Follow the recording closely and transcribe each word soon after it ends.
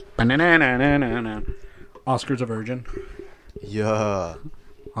Oscar's a virgin. Yeah.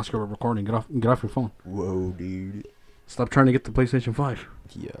 Oscar, we're recording. Get off your phone. Whoa, dude. Stop trying to get the PlayStation 5.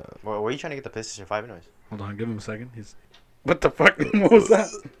 Yeah. Well, where are you trying to get the PlayStation 5 anyways? Hold on, give him a second. What the fuck? What was that?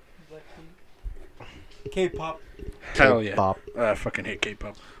 K-pop. Hell yeah. K-pop. I fucking hate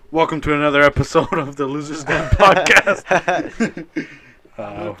K-pop. Welcome to another episode of the Losers Den podcast.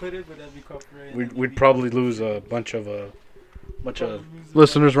 I would put it, but that'd be copyrighted. We'd probably lose a bunch of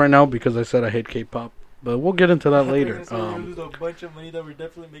listeners right now because I said I hate K-pop. But we'll get into that later. So we lose a bunch of money that we're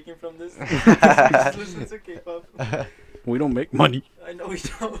definitely making from this. Just listen to K-pop. We don't make money. I know we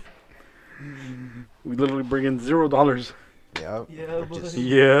don't. We literally bring in $0. Yep. Yeah, but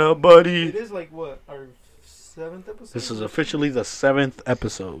Yeah, buddy. it is like what, our 7th episode? This is officially the 7th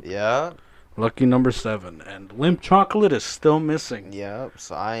episode. Yeah. Lucky number 7. And Limp Chocolate is still missing. Yep.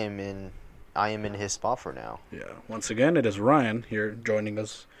 So I am in his spot for now. Yeah. Once again, it is Ryan here joining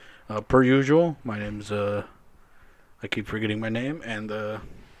us. Per usual, my name's I keep forgetting my name. And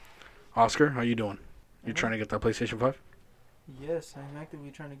Oscar, how you doing? You trying to get that PlayStation 5? Yes, I'm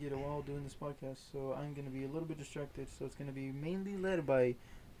actively trying to get it while doing this podcast, so I'm going to be a little bit distracted. So it's going to be mainly led by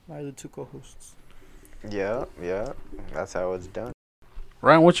my other two co-hosts. Yeah. Yeah. That's how it's done.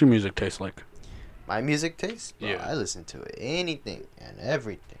 Ryan, what's your music taste like? My music taste? Bro, Yeah. I listen to anything and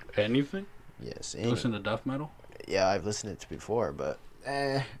everything. Anything? Yes. You listen to death metal? Yeah, I've listened to it before, but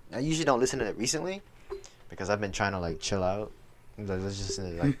I usually don't listen to it recently because I've been trying to like chill out. Let's just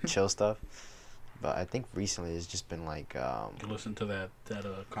listen to like chill stuff. But I think recently it's just been like You listen to that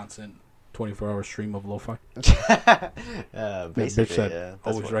constant 24-hour stream of lo-fi? basically, bitch that yeah.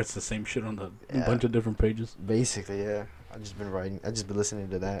 always writes the same shit on a Yeah. bunch of different pages. Basically, yeah. I've just been listening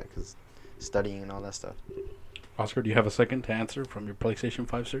to that because studying and all that stuff. Oscar, do you have a second to answer from your PlayStation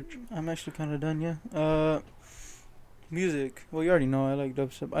 5 search? I'm actually kind of done, yeah. Music. Well, you already know I like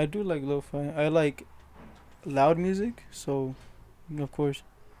dubstep. I do like lo-fi. I like loud music, so of course,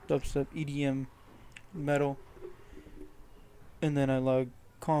 dubstep, EDM, metal. And then I like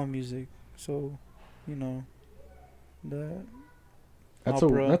calm music, so you know that.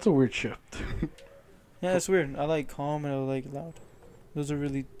 Opera. That's a weird shift. Yeah, it's weird. I like calm and I like loud. Those are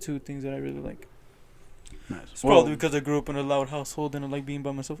really two things that I really like. Nice. It's probably because I grew up in a loud household and I like being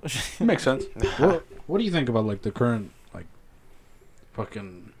by myself. Makes sense. What do you think about like the current like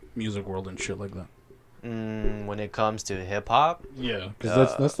fucking music world and shit like that? When it comes to hip hop, Yeah,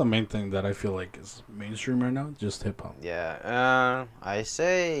 because that's the main thing that I feel like is mainstream right now. Just hip hop. yeah, I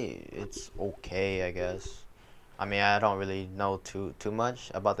say it's okay, I guess. I mean, I don't really know too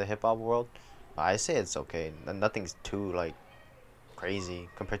much about the hip hop world, but I say it's okay. Nothing's too like crazy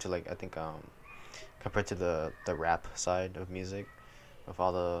compared to like I think compared to the rap side of music, of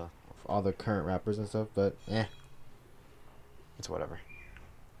all the current rappers and stuff. But it's whatever.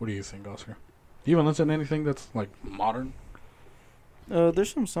 What do you think, Oscar? Do you even listen to anything that's like modern?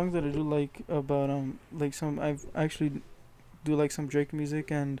 There's some songs that I do like about like some I've actually do like some Drake music,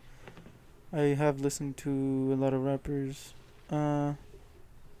 and I have listened to a lot of rappers. They're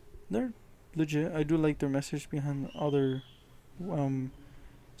legit. I do like their message behind all their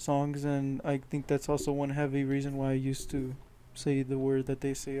songs, and I think that's also one heavy reason why I used to say the word that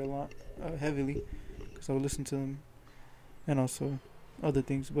they say a lot heavily, because I would listen to them, and also other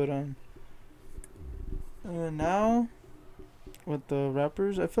things. But now with the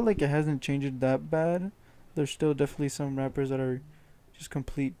rappers, I feel like it hasn't changed that bad. There's still definitely some rappers that are just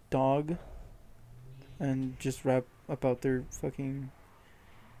complete dog and just rap about their fucking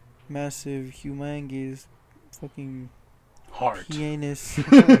massive, humongous, fucking Heart. penis.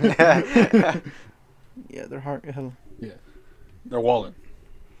 Yeah, their heart. Hell. Their wallet.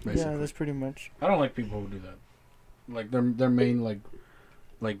 Yeah, Basically. that's pretty much. I don't like people who do that. Like their main like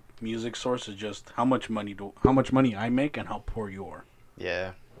music source is just how much money I make and how poor you are.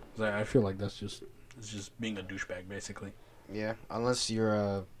 Yeah. I feel like it's just being a douchebag basically. Yeah, unless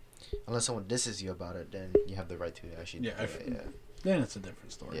someone disses you about it, then you have the right to actually. Yeah, Then it's a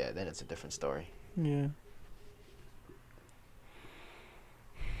different story. Yeah, then it's a different story. Yeah.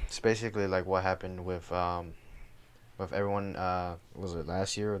 It's basically like what happened with everyone. Was it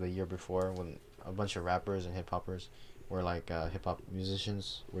last year or the year before when a bunch of rappers and hip hoppers were like hip hop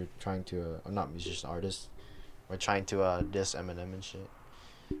musicians were trying to not musicians, artists were trying to diss Eminem and shit.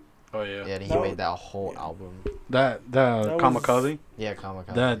 Oh yeah. Yeah, and he made that whole album. That Kamikaze. Yeah,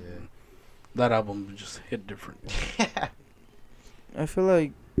 Kamikaze. That album just hit different. I feel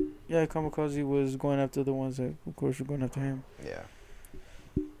like, yeah, Kamikaze was going after the ones that, of course, were going after him. Yeah.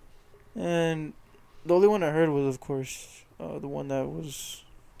 And the only one I heard was, of course, the one that was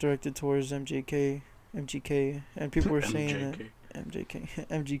directed towards MGK, and people were saying that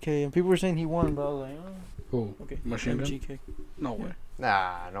MGK, and people were saying he won, but I was like, oh, Who? okay, Machine Gun? MGK. No way.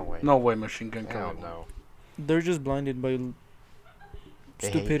 Nah, no way. No way Machine Gun Kelly Hell won. no. They're just blinded by They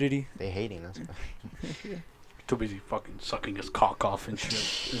stupidity. They hating us. Too busy fucking sucking his cock off and shit.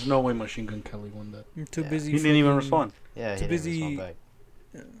 There's no way Machine Gun Kelly won that. I'm too Yeah. busy. He didn't even fucking- respond. Yeah, Too he didn't respond busy- back.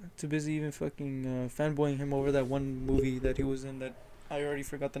 Too busy even fucking fanboying him over that one movie that he was in that I already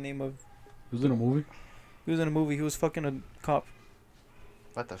forgot the name of. He was in a movie? He was in a movie. He was fucking a cop.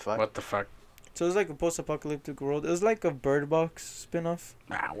 What the fuck? What the fuck? So it was like a post-apocalyptic world. It was like a Bird Box spin-off.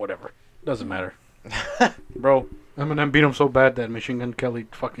 Nah, whatever. Doesn't matter. Bro, Eminem beat him so bad that Machine Gun Kelly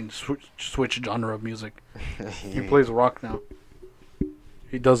fucking switched genre of music. He plays rock now.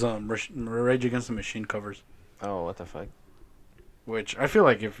 He does Rage Against the Machine covers. Oh, what the fuck? Which I feel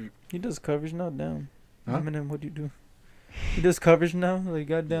like if you, He does covers now. Damn. Huh? Eminem, what do you do? He does covers now. Like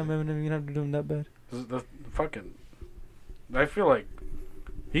goddamn, Eminem, you don't have to do him that bad. the fucking, I feel like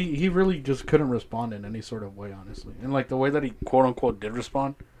he really just couldn't respond in any sort of way, honestly. And like the way that he quote unquote did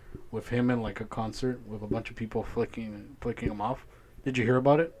respond, with him in like a concert with a bunch of people flicking him off. Did you hear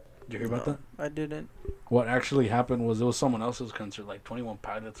about it? Did you hear about that? I didn't. What actually happened was it was someone else's concert, like 21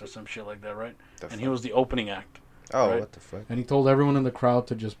 Pilots or some shit like that, right? The And he was the opening act. Oh, right. what the fuck? And he told everyone in the crowd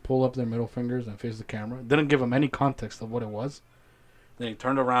to just pull up their middle fingers and face the camera. Didn't give him any context of what it was. Then he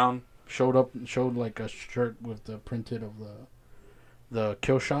turned around, showed like a shirt with the printed of the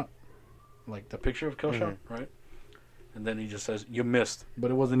kill shot, like the picture of kill shot, right? And then he just says, "You missed,"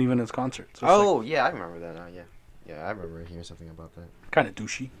 but it wasn't even his concert. So it's Oh, yeah, I remember that now, yeah. Yeah, I remember hearing something about that. kind of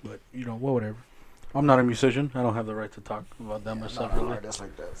douchey, but you know, whatever. I'm not a musician. I don't have the right to talk about that myself, really. That's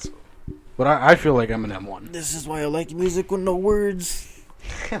like that, so. But I feel like Eminem won. This is why I like music with no words.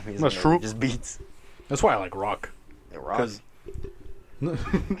 That's true. Just beats. That's why I like rock. It rocks.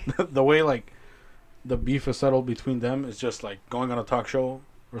 Because the way like the beef is settled between them is just like going on a talk show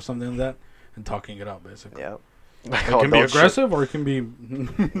or something like that and talking it out, basically. Yeah. It can be aggressive or it can be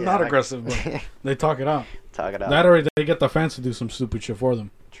not aggressive, but they talk it out. Talk it out. That or they get the fans to do some stupid shit for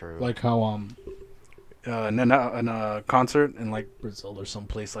them. True. Like how in a concert in like Brazil or some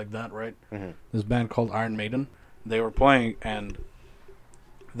place like that, right? Mhm. This band called Iron Maiden, they were playing, and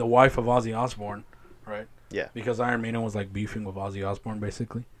the wife of Ozzy Osbourne, right? Yeah. Because Iron Maiden was like beefing with Ozzy Osbourne,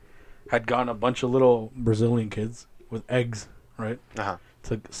 basically, had gotten a bunch of little Brazilian kids with eggs, right, Uh-huh.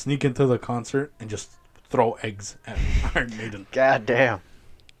 to sneak into the concert and just throw eggs at Iron Maiden. God damn.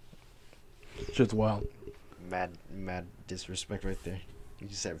 Shit's wild. Mad disrespect right there. You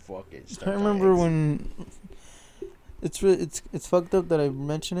just said fuck it. I remember when it's fucked up that I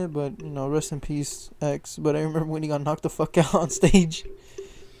mention it, but you know, rest in peace, X. But I remember when he got knocked the fuck out on stage.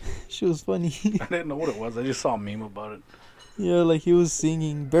 She was funny. I didn't know what it was. I just saw a meme about it. Yeah, like he was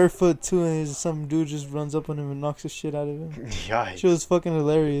singing barefoot too, and some dude just runs up on him and knocks the shit out of him. Yikes. She was fucking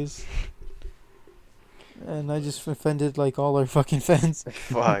hilarious. And I just offended like all our fucking fans.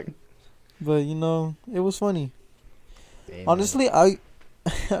 Fuck. But you know, it was funny. Damn, Honestly, I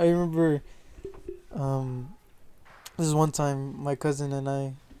remember this is one time my cousin and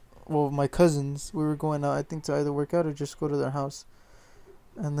I, well, my cousins, we were going out, I think, to either work out or just go to their house.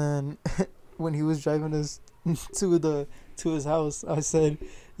 And then when he was driving us to his house, I said,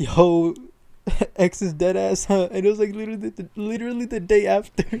 "Yo, X is dead ass, huh?" And it was like literally the day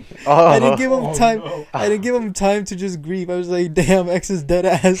after. Oh. I didn't give him time. No. I didn't give him time to just grieve. I was like, "Damn, X is dead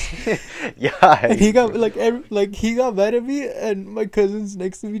ass." Yeah. And he got he got mad at me, and my cousins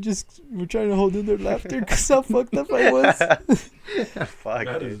next to me just were trying to hold in their laughter because how fucked up I was.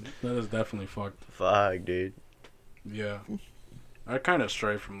 Fuck, dude. That is definitely fucked. Fuck, dude. Yeah. I kind of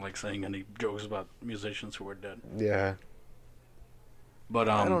stray from like saying any jokes about musicians who are dead. Yeah. But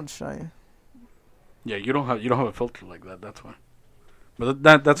I don't shy. yeah, you don't have a filter like that. That's why. But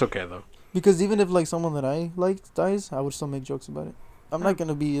that's okay though. Because even if like someone that I like dies, I would still make jokes about it. I'm not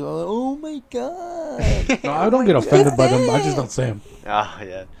gonna be oh my god. No, I don't get offended by them. I just don't say them. Oh,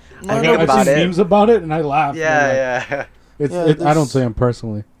 yeah. No, I no, mean, but about I've seen it. memes about it and I laugh. Yeah, yeah. Yeah, I don't there's- say them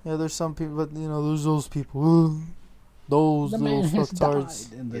personally. yeah, there's some people, but you know, there's those people. Ooh, those little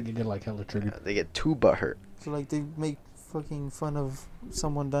fucktards. And they get like hella triggered. They get too butthurt. So like they make fucking fun of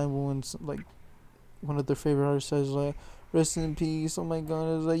someone dying when like one of their favorite artists says like rest in peace. Oh my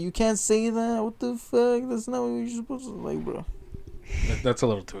god, it's like you can't say that. What the fuck? That's not what you're supposed to like, bro. That's a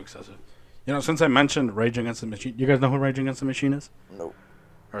little too excessive. You know, since I mentioned Rage Against the Machine, you guys know who Rage Against the Machine is? Nope.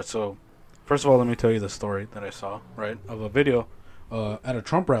 Alright, so first of all, let me tell you the story that I saw, right, of a video at a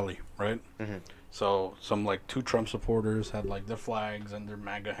Trump rally, right? Mm-hmm. So some like 2 Trump supporters had like their flags and their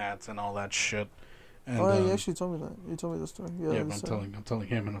MAGA hats and all that shit. And, Oh, yeah, you actually told me that. You told me the story. Yeah, yeah, but that's, I'm telling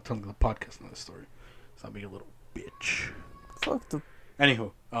him and I'm telling the podcast another story. So I'll be a little bitch. Fuck the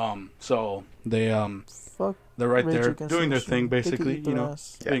Anywho, so they're right Rage there Against doing the their thing, Machine. They could basically. eat You their know,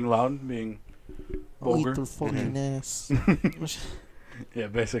 ass. Yeah. being loud, being I'll eat vulgar. their fucking ass. Yeah,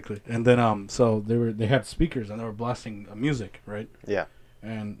 basically. And then so they had speakers and they were blasting music, right? Yeah.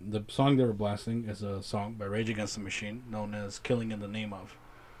 And the song they were blasting is a song by Rage Against the Machine known as "Killing in the Name of,"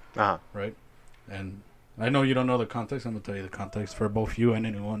 Uh-huh. right? And I know you don't know the context. I'm gonna tell you the context for both you and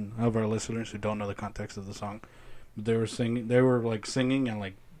anyone of our listeners who don't know the context of the song. They were singing. They were like singing and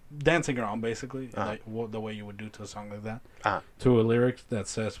like dancing around, basically, like, the way you would do to a song like that, to a lyrics that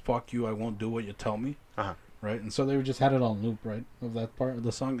says "Fuck you, I won't do what you tell me," right? And so they just had it on loop, right, of that part of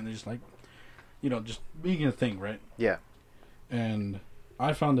the song, and they just like, just being a thing, right? Yeah. And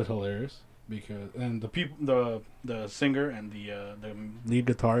I found it hilarious because, and the people, the singer and the lead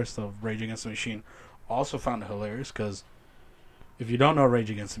guitarist of Rage Against the Machine also found it hilarious because if you don't know Rage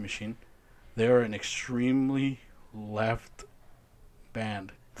Against the Machine, they are an extremely left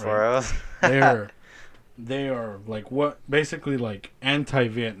band. For us. They are like basically like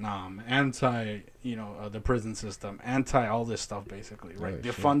anti-Vietnam, anti the prison system, anti all this stuff, basically, right? Oh, They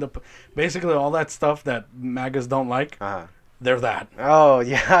shit. fund basically all that stuff that MAGAs don't like. They're that. Oh,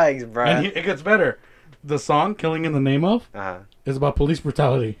 yikes, bro. And it gets better. The song "Killing in the Name of" is about police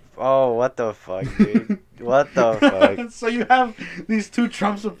brutality. Oh, what the fuck, dude? What the fuck? So you have these two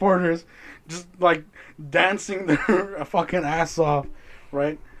Trump supporters just like dancing their fucking ass off,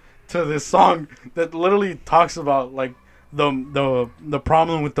 right, to this song that literally talks about like the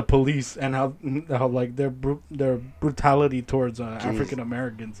problem with the police and how like their brutality towards African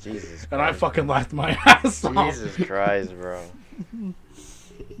Americans. Jesus Christ. And I fucking laughed my ass off. Jesus Christ, bro.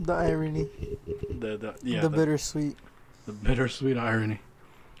 The irony. The Bittersweet. the bittersweet irony.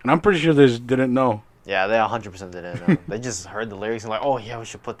 And I'm pretty sure they just didn't know. Yeah, they 100% didn't know. They just heard the lyrics and like, oh yeah, we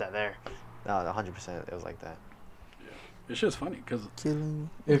should put that there. No, 100% it was like that. It's just funny because Killing.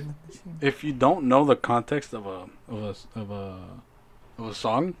 If- in the Machine. if you don't know the context of a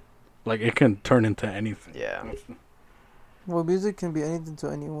song, like it can turn into anything. Yeah. Well, music can be anything to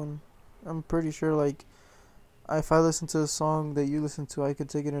anyone. I'm pretty sure, like, if I listen to a song that you listen to, I could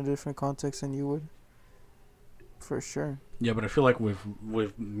take it in a different context than you would. For sure. Yeah, but I feel like with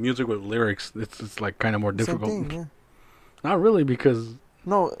music with lyrics, it's like kind of more difficult. Same thing, yeah. Not really, because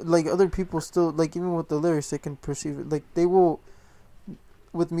No, like, other people still, like, even with the lyrics, they can perceive it. Like, they will...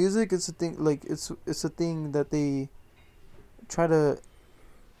 With music, it's a thing, like, it's a thing that they try to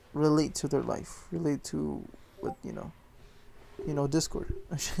relate to their life. Relate to, what, Discord.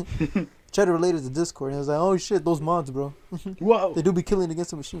 Try to relate it to Discord. And I was like, oh, shit, those mods, bro. whoa. They do be killing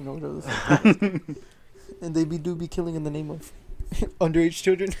against the machine or whatever the fuck it is. And they do be killing in the name of underage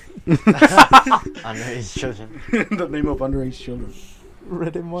children. Underage children. In the name of underage children.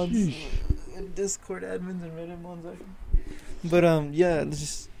 Reddit mods. Sheesh. And Discord admins and Reddit mods. But, yeah, it's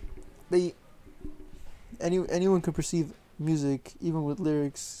just... Anyone can perceive music, even with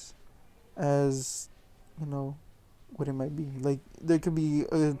lyrics, as, what it might be. Like, there could be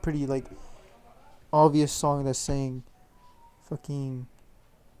a pretty, like, obvious song that's saying, fucking,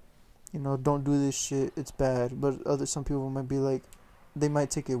 don't do this shit, it's bad. But some people might be like, they might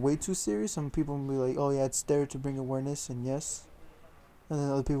take it way too serious. Some people will be like, oh yeah, it's there to bring awareness, and yes. And then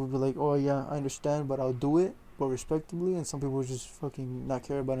other people will be like, oh yeah, I understand, but I'll do it, but respectably. And some people will just fucking not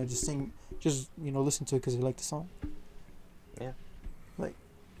care about it, just sing, listen to it because they like the song. Yeah. Like,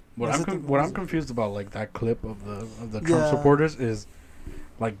 What that's the thing with I'm music. confused about, like that clip of the Trump Yeah. supporters is,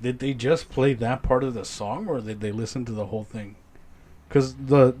 like, did they just play that part of the song or did they listen to the whole thing? Because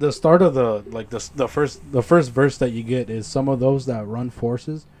the start of the first verse that you get is some of those that run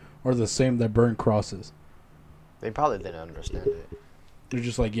forces are the same that burn crosses. They probably didn't understand it. They're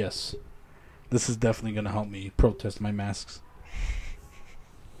just like, yes, this is definitely gonna help me protest my masks.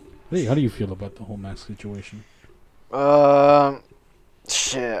 Hey, how do you feel about the whole mask situation?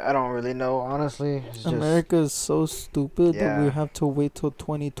 Shit, I don't really know, honestly. It's just, America is so stupid that we Yeah. have to wait till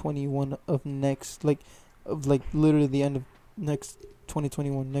 2021 of literally the end of next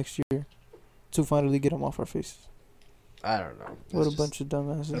 2021 next year to finally get them off our faces. I don't know. What It's a bunch of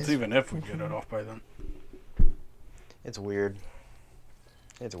dumbasses. That's even if we get it off by then. It's weird.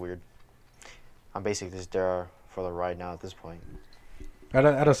 It's weird. I'm basically just there for the ride now at this point.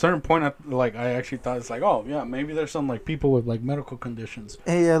 At a certain point, I actually thought it's like, oh yeah, maybe there's some like people with like medical conditions.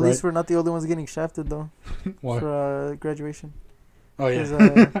 Hey, at Right. least we're not the only ones getting shafted though Why? for graduation. Oh yeah. 'Cause,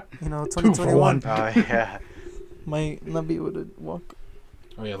 2 for 2021 1. Oh, yeah. might not be able to walk.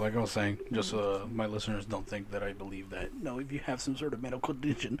 Oh yeah, like I was saying, just my listeners don't think that I believe that. No, if you have some sort of medical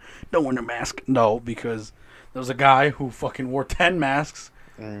condition, don't wear a mask. No, because there was a guy who fucking wore 10 masks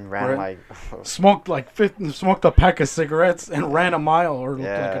ran Right. like smoked a pack of cigarettes and ran a mile or like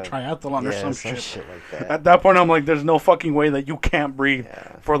Yeah. a triathlon or yeah, some some shit. shit like that. At that point, I'm like, there's no fucking way that you can't breathe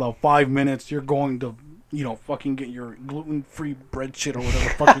Yeah. for the 5 minutes you're going to, fucking get your gluten-free bread shit or whatever the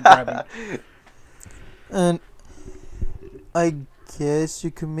fuck you're grabbing. And I guess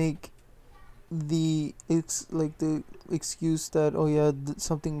you could make the the excuse that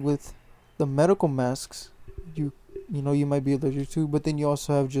something with the medical masks you might be allergic to, but then you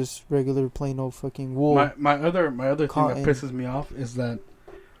also have just regular plain old fucking wool. My other thing Cotton. that pisses me off is that,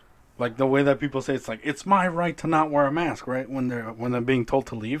 like, the way that people say it's my right to not wear a mask, right? When they're being told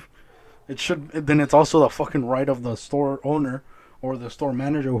to leave, then it's also the fucking right of the store owner or the store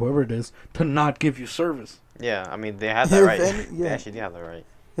manager, whoever it is, to not give you service. Yeah, I mean, they have that If right. any- They yeah. actually do have that right.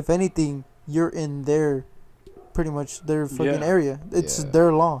 If anything, you're in their pretty much their fucking Yeah. area. It's Yeah.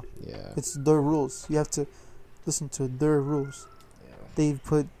 their law. Yeah. It's their rules. You have to listen to their rules.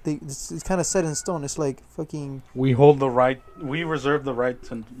 It's kind of set in stone. It's like fucking We reserve the right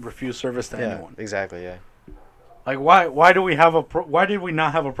to refuse service to Yeah, anyone. exactly, yeah. Like, why do we have why did we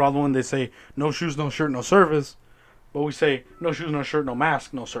not have a problem when they say no shoes, no shirt, no service, but we say no shoes, no shirt, no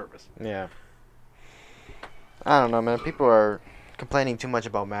mask, no service? Yeah. I don't know, man. People are complaining too much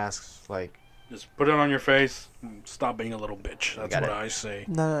about masks. Like, Just put it on your face. And stop being a little bitch. That's Got what it. I say.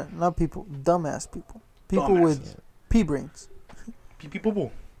 no, not people, dumbass people, people Dumbass. with pea brains. Pee pee poo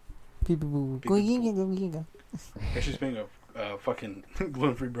poo. People. Actually, speaking of fucking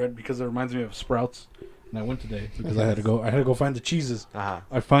gluten-free bread, because it reminds me of Sprouts, and I went today because I had to go find the cheeses.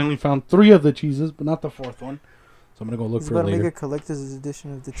 I finally found 3 of the cheeses, but not the 4th one. So I'm gonna go look He's for it about to make later. a collector's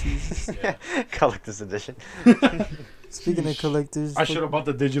edition of the cheeses. Yeah. collector's edition. Speaking of collectors, I should have bought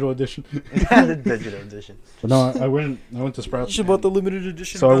the digital edition. The digital edition. But no, I went to Sprouts. You should bought the limited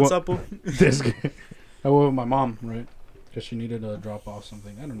edition So I Don wa- Sapo. This guy. I went with my mom, right? Because she needed to drop off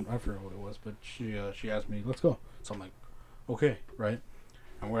something. I forgot what it was, but she asked me, "Let's go." So I'm like, "Okay, right."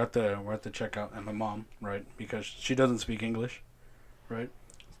 And we're at the checkout, and my mom, right, because she doesn't speak English, right,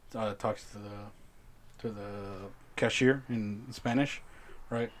 talks to the cashier in Spanish,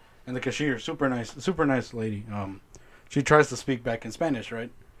 right, and the cashier, super nice lady. She tries to speak back in Spanish, right,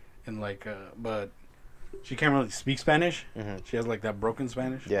 and like, but she can't really speak Spanish. Mm-hmm. She has like that broken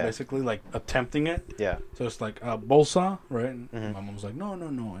Spanish, Yeah. basically like attempting it. Yeah. So it's like bolsa, right? And Mhm. my mom's like, no,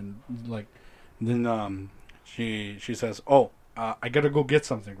 and like, then she says, oh, I gotta go get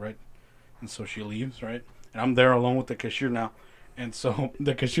something, right? And so she leaves, right? And I'm there alone with the cashier now, and so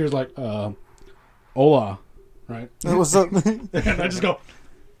the cashier's like, hola, right? Hey, what's up? And I just go,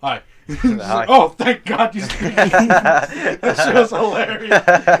 hi. She's Hi. like, oh, thank God you speak English. That shit was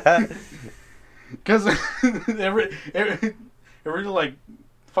hilarious. Because it really like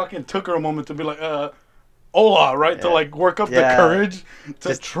fucking took her a moment to be like, hola, right? To Yeah. like work up the Yeah. courage to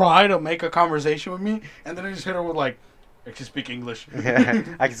Just- try to make a conversation with me. And then I just hit her with like, I can speak English.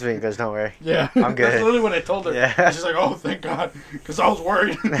 I can speak English, don't worry. Yeah. I'm good. That's literally what I told her. Yeah. And she's like, oh, thank God. Because I was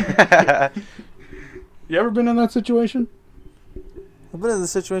worried. You ever been in that situation? I've been in the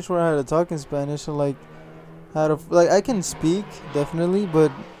situation where I had to talk in Spanish and I can speak definitely,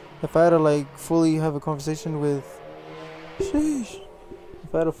 but if I had to like fully have a conversation with, sheesh,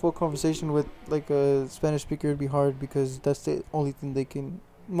 if I had a full conversation with like a Spanish speaker, it'd be hard because that's the only thing they can.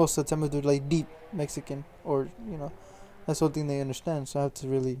 Most of the time, if they're like deep Mexican or that's the only thing they understand. So I have to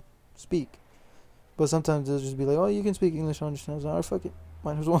really speak. But sometimes they'll just be like, "Oh, you can speak English, I understand." I was like, "Alright, fuck it,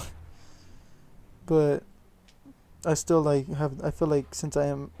 might as well." But I still I feel like since I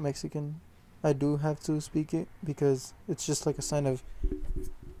am Mexican, I do have to speak it because it's just like a sign of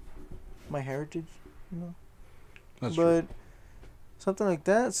my heritage, That's but something like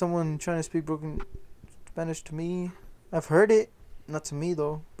that, someone trying to speak broken Spanish to me, I've heard it, not to me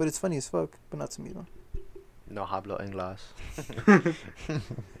though, but it's funny as fuck, but not to me though. No hablo inglés.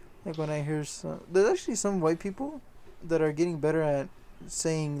 Like when I hear there's actually some white people that are getting better at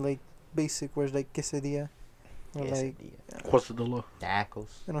saying like basic words like quesadilla. Or like, Quesadilla. Tacos.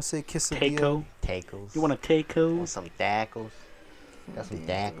 they don't say quesadilla. Taco. Tacos. You want a taco? Want some tacos? Got some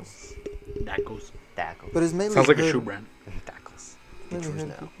tacos. Tacos. Tacos. But it's mainly Sounds like a hood- shoe brand. Tacos. mainly Truth hood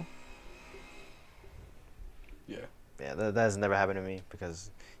now. people. Yeah, that has never happened to me because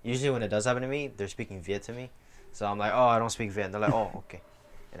usually when it does happen to me, they're speaking Viet to me. So I'm like, oh, I don't speak Viet. And they're like, oh, okay.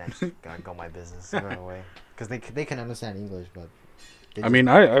 And I just gotta go my business and run away. Because they can understand English, but... I mean,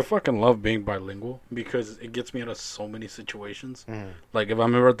 I fucking love being bilingual because it gets me out of so many situations. Like, if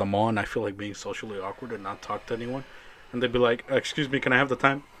I'm ever at the mall and I feel like being socially awkward and not talk to anyone, and they'd be like, excuse me, can I have the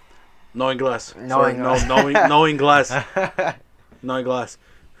time? No inglés. No Sorry, inglés. no inglés. No inglés.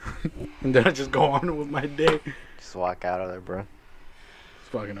 And then I just go on with my day. Just walk out of there, bro.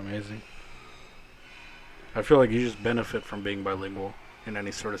 fucking amazing. I feel like you just benefit from being bilingual in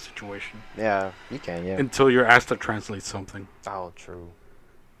any sort of situation. Yeah, you can. Yeah. Until you're asked to translate something. Oh, true.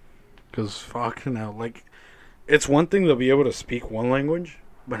 Because fucking hell, like, it's one thing to be able to speak one language,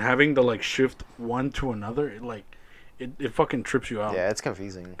 but having to, like, shift one to another, it fucking trips you out. Yeah, it's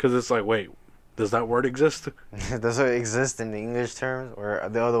confusing. Because it's like, wait, does that word exist? Does it exist in the English terms or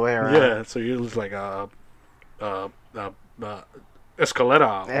the other way around? Yeah, so you're just like,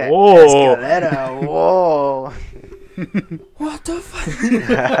 escalera. Eh, Oh! Escalera, whoa. What the fuck?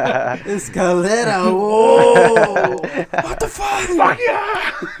 Escalera, whoa! What the fuck? Fuck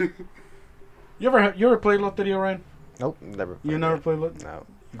yeah! You ever played Loteria, Ryan? Nope, never. You never played Loteria? No.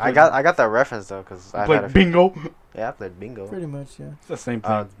 I got that reference though, cause I Played bingo? Yeah, I played bingo. Pretty much, yeah. It's the same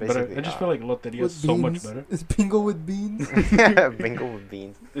thing. It's But basically, I just feel like Loteria With is so much beans. better. It's bingo with beans. Bingo with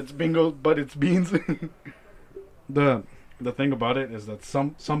beans. It's bingo, but it's beans. The thing about it is that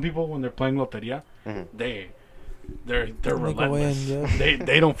some people, when they're playing Loteria, Mhm. they're Make a relentless. win, yeah.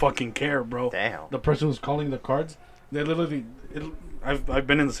 They don't fucking care, bro. Damn. The person who's calling the cards, they literally. I've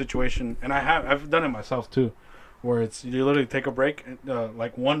been in the situation, and I've done it myself too, where it's you literally take a break,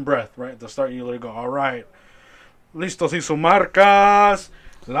 like one breath, right at the start. You literally go, all right, listos y sus marcas,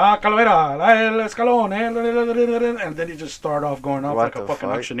 la calavera, el escalón, and then you just start off going off What like a the fucking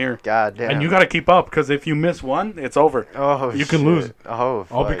fuck? auctioneer. God damn. And you gotta keep up, because if you miss one, it's over. Oh, you can shit. lose. Oh,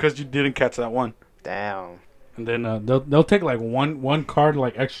 fuck. All because you didn't catch that one. Damn. And then they'll take like one card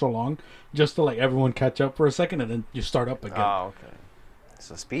like extra long, just to like everyone catch up for a second, and then you start up again. Oh, okay. It's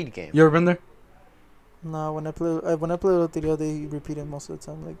a speed game. You ever been there? No, when I play Loteria, they repeat it most of the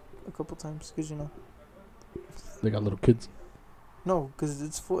time, like a couple times, cause you know. They got little kids. No, cause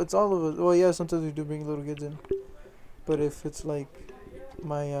it's all of it. Well, yeah, sometimes we do bring little kids in, but if it's like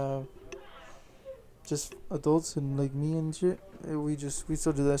my just adults and like me and shit, we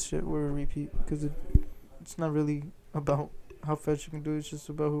still do that shit. We're a repeat, cause it's not really about how fast you can do it. It's just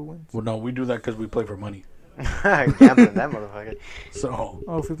about who wins. Well, no, we do that because we play for money. Gambling that motherfucker. So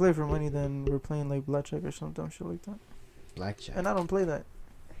Oh, if we play for money, then we're playing like blackjack or some dumb shit like that. Blackjack. And I don't play that.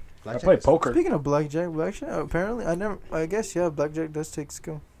 I play poker. Speaking of blackjack, apparently I guess yeah, blackjack does take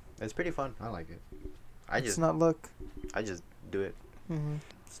skill. It's pretty fun. I like it. It's not luck. I just do it. Mm-hmm.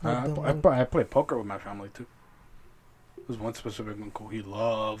 It's not dumb luck. I play poker with my family too. There's one specific uncle. He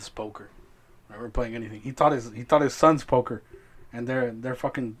loves poker. Never playing anything. He taught his sons poker, and they're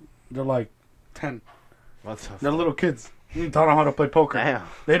like 10. What the They're little kids. He taught them how to play poker. Damn.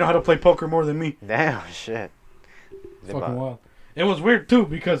 They know how to play poker more than me. Damn, shit. Fucking wild. It was weird too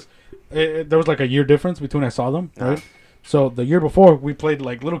because there was like a year difference between I saw them, right? Uh-huh. So the year before we played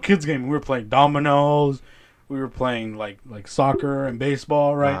like little kids game. We were playing dominoes. We were playing like soccer and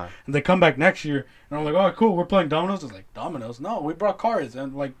baseball, right? Uh-huh. And they come back next year, and I'm like, oh, cool, we're playing dominoes. It's like, dominoes? No, we brought cards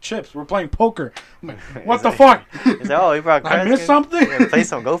and like chips. We're playing poker. I'm like, what the fuck? He's like, oh, you brought cards. I missed something? Yeah, play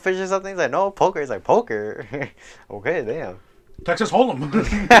some goldfish or something? He's like, no, poker. He's like, poker. Okay, damn. Texas Hold'em.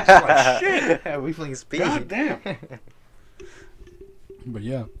 It's like, shit. We playing speed. God damn. But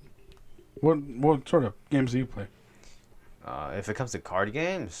yeah. What sort of games do you play? If it comes to card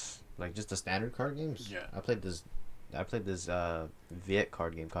games, like just the standard card games, Yeah. I played this Viet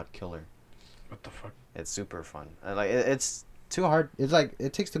card game called Killer. What the fuck? It's super fun. And like it's too hard. It's like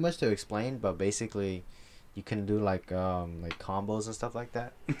it takes too much to explain, but basically, you can do like combos and stuff like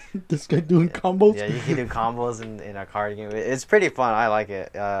that. This guy doing combos? Yeah, you can do combos in a card game. It's pretty fun. I like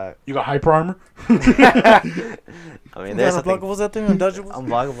it. You got hyper armor? I mean, there's something unblockables out there, undodgeables.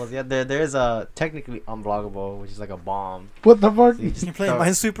 unblockables. Yeah, there's a technically unblockable, which is like a bomb. What the fuck? So you just You're playing throw-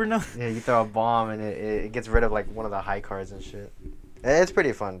 Minesweeper now. Yeah, you throw a bomb and it gets rid of like one of the high cards and shit. It's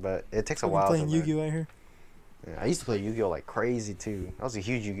pretty fun, but it takes a I'm while. playing to learn. Yu-Gi-Oh out here. Yeah, I used to play Yu-Gi-Oh like crazy too. I was a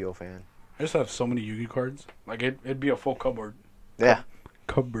huge Yu-Gi-Oh fan. I just have so many Yu-Gi cards. Like it'd be a full cupboard. Yeah,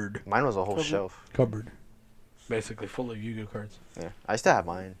 Cupboard. mine was a whole Cupboard. shelf. Cupboard. Basically full of Yu-Gi cards. Yeah, I still have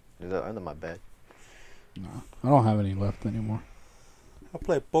mine. They're under my bed. No, I don't have any left anymore. I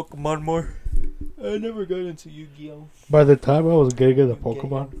play Pokemon more. I never got into Yu-Gi-Oh. By the time I was getting into Okay.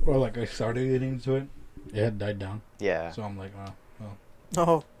 Pokemon, or like I started getting into it, it had died down. Yeah, So I'm like, oh.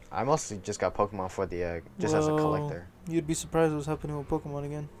 Oh, I mostly just got Pokemon for the just as a Well, collector. you'd be surprised what's happening with Pokemon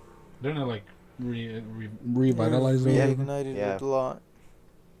again. Didn't it like revitalize Yeah, it? reignited Yeah. it a lot.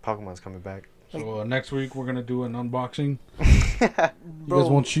 Pokemon's coming back. So next week we're gonna do an unboxing. Bro, You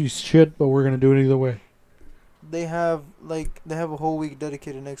guys won't see shit, but we're gonna do it either way. they have a whole week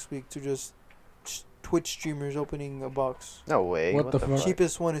dedicated next week to just Twitch streamers opening a box. No way. What the fuck?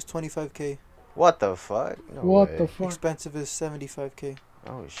 Cheapest one is 25k. What the fuck? No What way. the fuck? Expensive is 75k.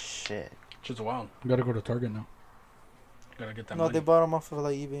 Oh shit. Shit's wild. We gotta go to Target now. Gotta get that No, money. they bought them off of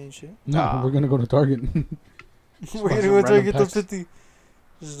like eBay and shit. No, Ah. we're gonna go to Target. We're gonna some go try to random get those packs. 50.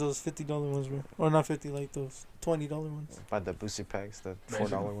 Just those $50 ones, bro. Or not 50, like those $20 ones. Buy the booster packs, the Basically.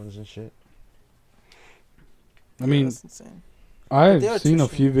 $4 ones and shit. I mean, That's insane. they are I've seen a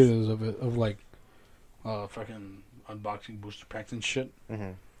few Christians. videos of it, of like, fucking unboxing booster packs and shit.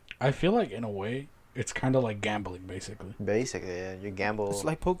 Hmm. I feel like in a way, it's kind of like gambling, basically. Basically, yeah, you gamble. It's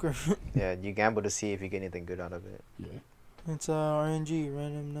like poker. Yeah, you gamble to see if you get anything good out of it. Yeah, It's RNG,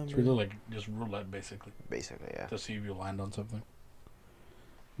 random number. it's really like just roulette, basically, Basically, yeah. to see if you land on something.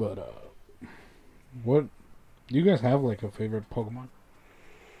 But what do you guys have like a favorite Pokemon?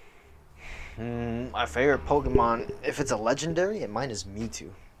 My favorite Pokemon, if it's a legendary, and mine is Mewtwo.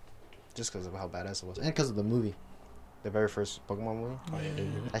 Just because of how badass it was. And because of the movie. The very first Pokemon movie. Oh, yeah.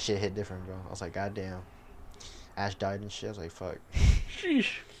 That shit hit different, bro. I was like, goddamn. Ash died and shit. I was like, fuck.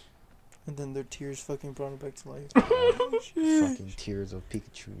 Sheesh. And then their tears fucking brought it back to life. Fucking tears of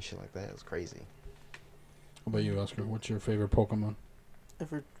Pikachu and shit like that. It was crazy. What about you, Oscar? What's your favorite Pokemon?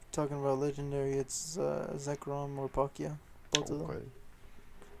 If we're talking about legendary, it's Zekrom or Palkia. Both of them. Okay.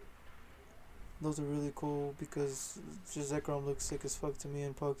 Those are really cool because just Zekrom looks sick as fuck to me,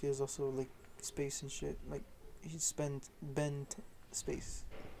 and Palkia is also like space and shit. Like he bent space.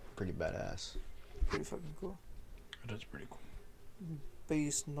 Pretty badass. Pretty fucking cool. That's pretty cool.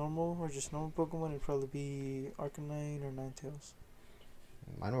 Base normal or just normal Pokemon, it'd probably be Arcanine or Ninetales.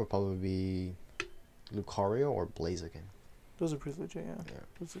 Mine would probably be Lucario or Blaziken. Those are pretty legit, yeah. Yeah.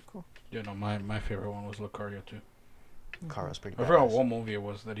 Those are cool. Yeah, no, my favorite one was Lucario too. Lucario's pretty I forgot badass. what movie it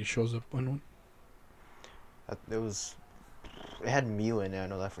was that he shows up in one. It had Mew in it, I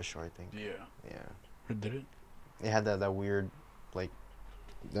know that for sure, I think. Yeah. Yeah. Or did it? It had that weird,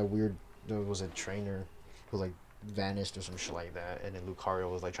 there was a trainer who, like, vanished or some shit like that, and then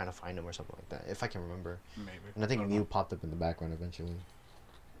Lucario was, like, trying to find him or something like that, if I can remember. Maybe. And I think don't Mew know. popped up in the background eventually.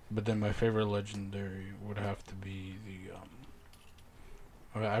 But then my favorite legendary would have to be the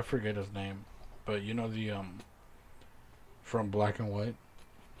I forget his name, but you know the from Black and White.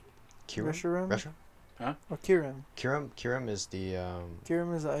 Reshiram? Reshiram? Or Kiram. Kiram is the,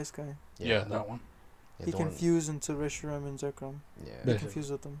 Kiram is the ice guy. Yeah, that one. Yeah, He the one- confused into Reshiram and Zekrom. He Yeah, Yeah.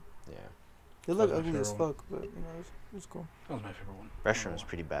 confused with them. yeah. They look That's my ugly as favorite one. fuck, but you know, it's cool. That was my favorite one. Reshiram is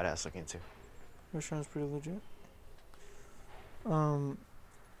pretty badass looking, too. Reshiram's pretty legit.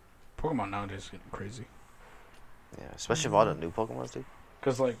 Pokemon nowadays is getting crazy. Yeah, especially with all the new Pokemon, dude.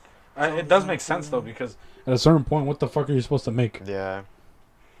 Cause like, it does make sense though, because at a certain point, what the fuck are you supposed to make? Yeah.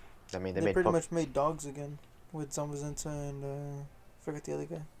 I mean, they They made pretty much made dogs again with Zamazenta and forget the other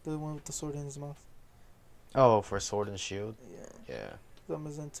guy, the one with the sword in his mouth. Oh, for Sword and Shield? Yeah, Yeah.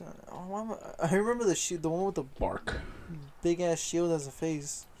 Zamazenta. I remember the shield, the one with the Bark. big ass shield as a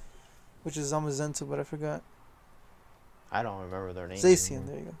face, which is Zamazenta, but I forgot. I don't remember their names. Zacian, anymore.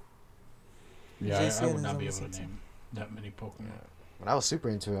 there you go. Yeah, I Zacian would not and be able to Zamazenta. name that many Pokemon. Yeah. When I was super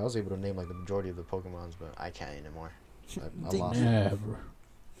into it, I was able to name like the majority of the Pokemons, but I can't anymore. I Dang. lost. Never.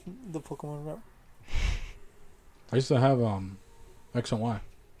 The Pokemon rap. I used to have X and Y.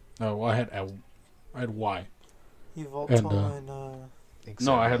 No, well, I had Y. Yveltal And, and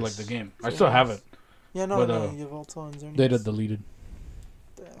No, I had like the game. I still have it. yeah, no, but, no, Yveltal and Xerneas. They did deleted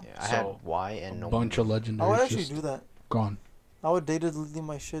Damn. Yeah, I had So, Y and a no. bunch of I would legendaries actually just do that. gone. I would data delete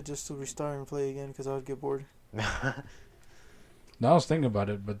my shit just to restart and play again because I would get bored. Now I was thinking about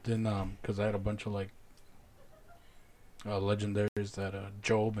it, but then because I had a bunch of like legendaries that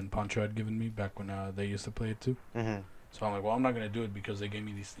Job and Pancho had given me back when they used to play it too. Mhm. So I'm like, well, I'm not gonna do it because they gave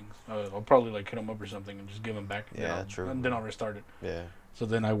me these things. I'll probably like hit them up or something and just give them back. Yeah, true. And then I'll restart it. Yeah. So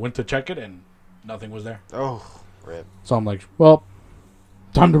then I went to check it and nothing was there. Oh, rip. So I'm like, well,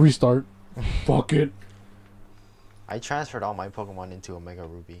 time to restart. Fuck it. I transferred all my Pokemon into Omega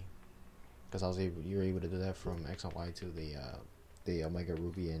Ruby, because you were able to do that from X and Y to the Omega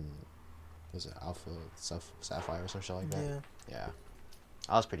Ruby and was it Alpha Sapphire or some shit like that? Yeah. Yeah.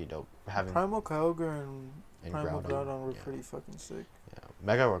 That was pretty dope. Having Primal Kyogre and and Primal Groudon. Groudon were Yeah. pretty fucking sick. Yeah.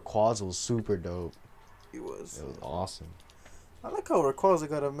 Mega Rayquaza was super dope. He was. It was awesome. I like how Rayquaza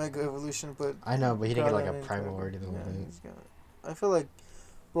got a Mega Evolution, but I know, but he didn't get like Groudon a and Primal Kyogre. or anything like Yeah, that. he's got- I feel like,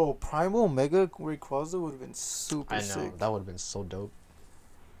 bro, Primal Mega Rayquaza would have been super I know, sick. that would have been so dope.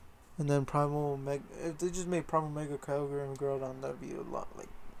 And then Primal Mega, if they just made Primal Mega Kyogre and Groudon, that'd be a lot. Like,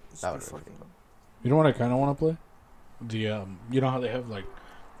 it's That be would've been fucking. You know what I kind of want to play? The you know how they have like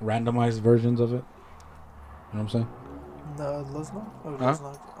randomized versions of it. You know what I'm saying? No, Nuzlocke? Oh, Huh?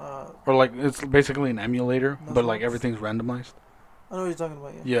 Nuzlocke. Or like it's basically an emulator, but like Nuzlocke? everything's randomized. I know what you're talking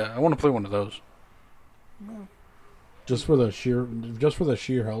about, yeah. Yeah, I want to play one of those No. just for the sheer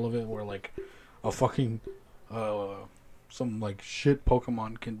hell of it, where like a fucking some like shit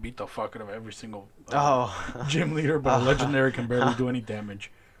Pokemon can beat the fuck out of every single Oh. gym leader, but a legendary can barely do any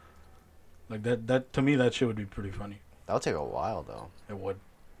damage. Like that to me, that shit would be pretty funny. That'll take a while though. It would.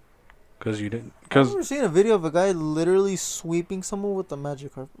 Cause you didn't. I've Cause never seen a video of a guy literally sweeping someone with a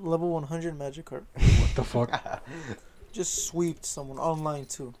Magikarp. Level 100 Magikarp. what the fuck? Just sweeped someone online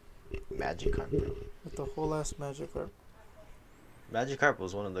too. Magikarp, bro. With the whole ass Magikarp. Magikarp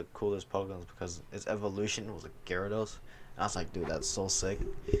was one of the coolest Pokemon because its evolution was a Gyarados. And I was like, dude, that's so sick.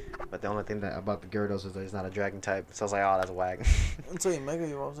 But the only thing that about the Gyarados is that it's not a dragon type. So I was like, oh, that's whack. Until he Mega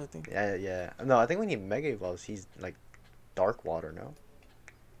Evolves, I think. Yeah. No, I think when he Mega Evolves, he's like Dark Water, no?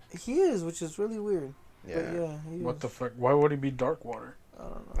 He is, which is really weird. Yeah. But yeah, he What is. the fuck? Why would he be Dark Water? I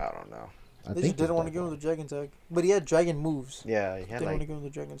don't know. I don't know. They just didn't want to give him the dragon tag. But he had dragon moves. Yeah, he Didn't had want to like. give him the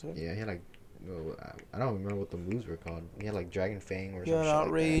dragon tag. Yeah, he had like. No, I don't remember what the moves were called. He had like Dragon Fang or He something. had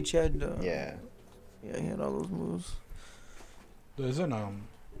Outrage, he had... Yeah. Yeah, he had all those moves. Isn't I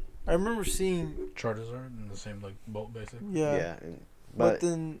remember seeing... Charizard in the same like boat basically? Yeah. But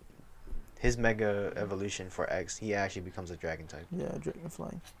then... his Mega Evolution for X, he actually becomes a Dragon type. Yeah, dragon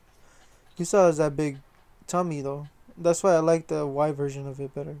flying. He still has that big tummy, though. That's why I like the Y version of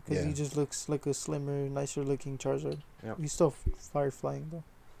it better. Because Yeah. he just looks like a slimmer, nicer looking Charizard. Yep. He's still fire flying, though.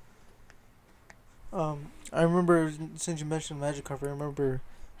 I remember, since you mentioned Magikarp, I remember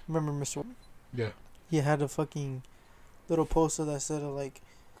Mr. Yeah. He had a fucking little poster that said, like,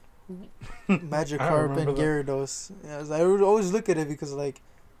 I Magikarp remember and that. Gyarados. Yeah, I would always look at it because, like,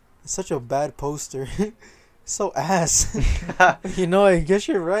 it's such a bad poster. So ass. You know, I guess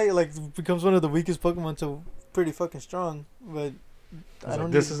you're right. Like, it becomes one of the weakest Pokemon to pretty fucking strong. But I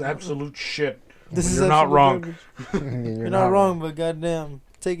don't. This even- is absolute shit. This is You're not absolute wrong. garbage. You're not wrong, but goddamn,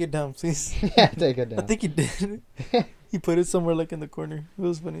 take it down, please. Yeah, take it down. I think he did. He put it somewhere like in the corner. It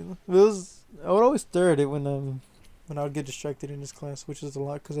was funny though. It was. I would always stare at it when I would get distracted in his class, which is a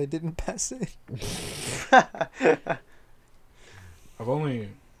lot because I didn't pass it. I've only.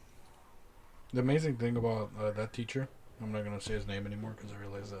 The amazing thing about that teacher, I'm not gonna say his name anymore because I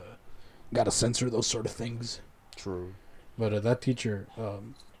realize gotta censor those sort of things. True. But that teacher,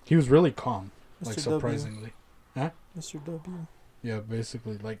 he was really calm, like Mr. W. surprisingly. Mr. W. Yeah,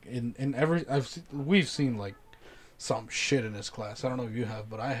 basically, like in every we've seen like some shit in his class. I don't know if you have,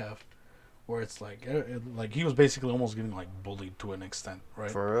 but I have, where it's like like he was basically almost getting like bullied to an extent,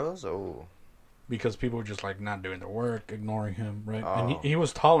 right? For reals? Oh. Because people were just like not doing their work, ignoring him, right? And Oh. he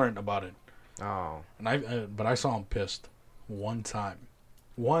was tolerant about it. Oh. And but I saw him pissed one time.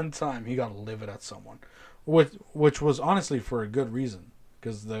 One time he got livid at someone, which was honestly for a good reason,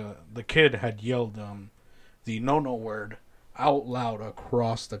 because the kid had yelled the no word out loud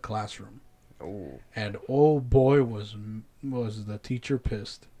across the classroom, Oh. and oh boy was the teacher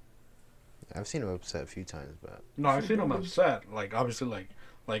pissed. I've seen him upset a few times, but No, I've seen him upset, like obviously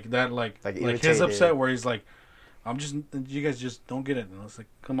like that like his irritated. upset where he's like, you guys just don't get it. And I was like,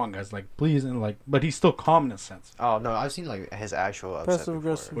 come on, guys, like, please. And like, but he's still calm in a sense. Oh no, I've seen like his actual upset Passive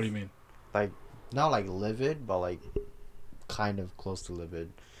before. aggressive. What do you mean? Like not like livid, but like kind of close to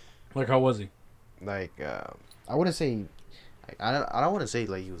livid. Like, how was he? Like I wouldn't say. I don't want to say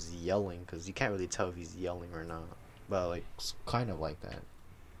like he was yelling because you can't really tell if he's yelling or not. But like kind of like that.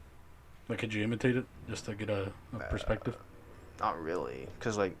 Like, could you imitate it just to get a perspective? Not really,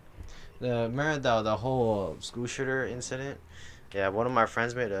 cause like remember the whole school shooter incident. Yeah, one of my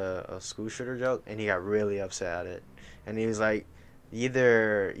friends made a school shooter joke and he got really upset at it, and he was like, you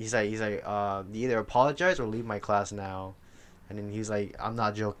either apologize or leave my class now, and then he was like, I'm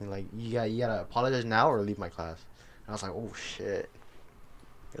not joking, like you gotta apologize now or leave my class. And I was like, oh shit.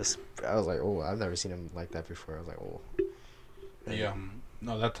 I was like, oh, I've never seen him like that before. I was like, oh. Yeah.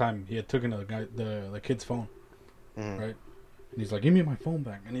 No, that time he had taken the kid's phone, Mhm. right? And he's like, give me my phone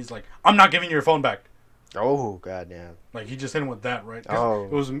back. And he's like, I'm not giving you your phone back. Oh god damn. Like, he just hit him with that, right? 'Cause Oh.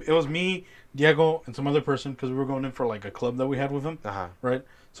 It was me, Diego, and some other person, because we were going in for like a club that we had with him, Uh-huh. right?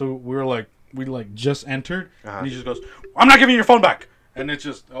 So we just entered, Uh-huh. and he just goes, I'm not giving you your phone back. And it's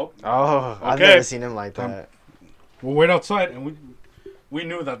just, Oh, I've Okay. never seen him like Um, that. we'll wait outside, and we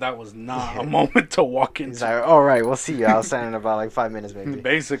knew that was not a moment to walk into. He's like, all right, we'll see you outside in about like 5 minutes maybe.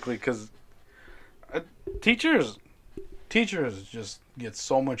 Basically, because teachers just get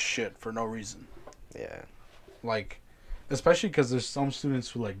so much shit for no reason. Yeah. Like, especially because there's some students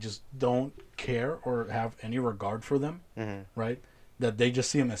who like just don't care or have any regard for them, Mhm. right? That they just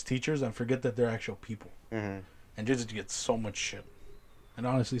see them as teachers and forget that they're actual people, Mhm. and they just get so much shit. It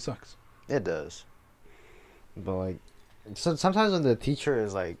honestly sucks. It does. But like, sometimes when the teacher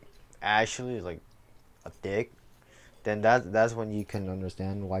is like actually like a dick, then that's when you can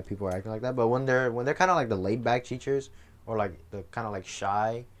understand why people are acting like that. But when they're kind of like the laid back teachers or like the kind of like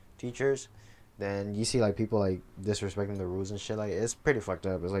shy teachers, then you see like people like disrespecting the rules and shit. Like it's pretty fucked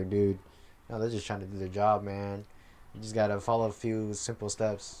up. It's like, dude, they're just trying to do their job, man. You just gotta follow a few simple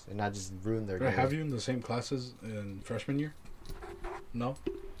steps and not just ruin their Did I day. have you in the same classes in freshman year? No.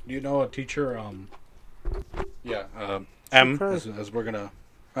 Do you know a teacher? Yeah. M, cried. as we're gonna.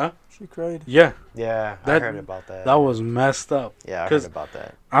 She cried. Yeah, Yeah, I That- heard about that. that was messed up. Yeah, I 'cause- heard about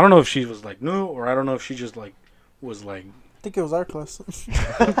that. I don't know if she was like new, or I don't know if she just like was like I think it was our class.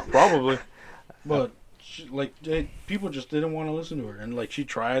 probably, but she, like people just didn't want to listen to her, and like she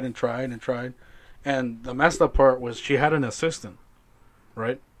tried and tried and tried, and the messed up part was she had an assistant,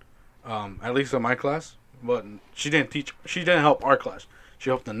 right? At least in my class, but she didn't teach. She didn't help our class. She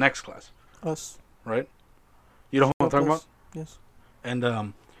helped the next class, Us. right? You know what I'm talking about? Yes.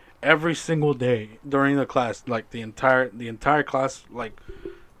 And every single day during the class, like the entire class, like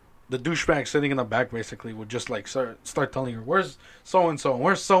the douchebag sitting in the back basically would just like start telling her, "Where's so and so?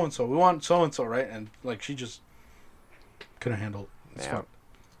 Where's so and so? We want so and so, right?" And like she just couldn't handle it. It's Yeah. fucked.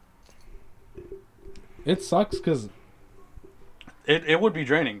 It sucks because it would be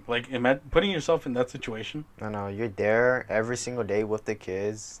draining. Like putting yourself in that situation. I know you're there every single day with the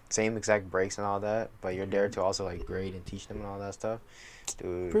kids, same exact breaks and all that, but you're there to also like grade and teach them and all that stuff,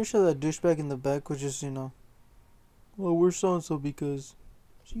 dude. Pretty sure that douchebag in the back was just, well, we're so and so because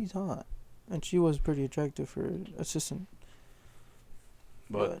she's hot, and she was pretty attractive for an assistant.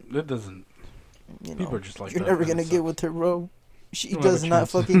 But it doesn't. You People know, are just like you're that, never man. gonna It get sucks. with her, bro. She You don't have does a not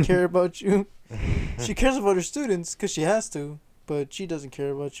chance. fucking care about you. She cares about her students because she has to, but she doesn't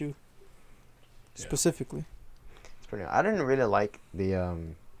care about you Yeah. specifically. It's pretty. I didn't really like the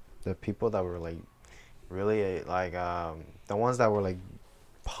people that were like really like the ones that were like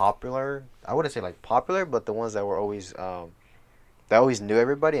popular. I wouldn't say like popular, but the ones that were always they always knew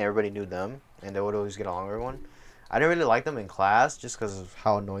everybody and everybody knew them, and they would always get along with everyone. I didn't really like them in class just because of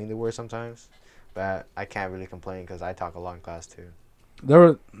how annoying they were sometimes. But I can't really complain because I talk a lot in class too.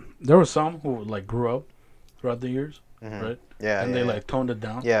 There were some who like grew up throughout the years, Mhm. right? Yeah, And yeah, they like toned it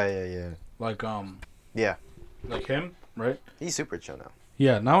down. yeah. Like Yeah. like him, right? He's super chill now.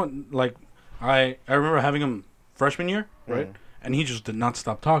 Yeah. Now like I remember having him freshman year, right? Mhm. And he just did not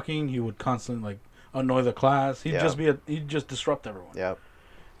stop talking. He would constantly like annoy the class. He'd Yeah. he'd just disrupt everyone. Yep.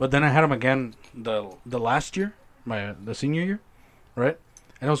 But then I had him again the last year, the senior year, right?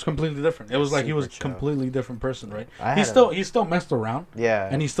 And it was completely different. It was like he was a Super chill. completely different person, right? I He had still messed around Yeah.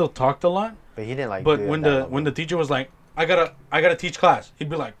 and he still talked a lot. but he didn't like. But do it when at that the level. when the teacher was like, I gotta teach class, he'd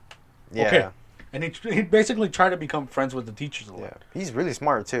be like, yeah. okay. And he basically tried to become friends with the teachers a lot. Yeah. He's really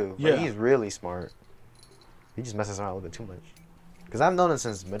smart too. Yeah. Like, he's really smart. He just messes around a little bit too much. Cause I've known him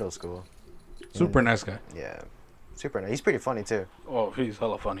since middle school. Super nice guy. Yeah. Super nice. He's pretty funny too. Oh, he's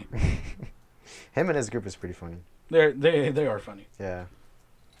hella funny. Him and his group is pretty funny. They are funny. Yeah.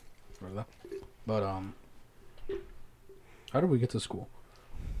 But how did we get to school?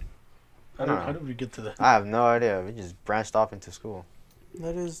 How did we get to that? I have no idea. We just branched off into school.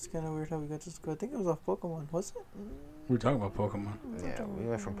 That is kind of weird how we got to school. I think it was off Pokemon, was it? We were talking about Pokemon. Yeah. We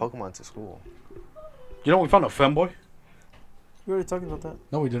went from Pokemon to school. You know, we found a femboy. We were already talking about that.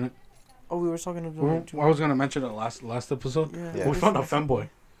 No, we didn't. Oh, we were talking about. I was gonna mention it last episode. Yeah. Yeah. We found a femboy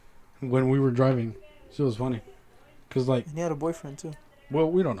when we were driving. She was funny, cause like, And he had a boyfriend too. well,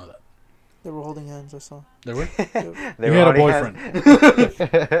 we don't know that. They were holding hands. I saw. They were. Yep. They He had a already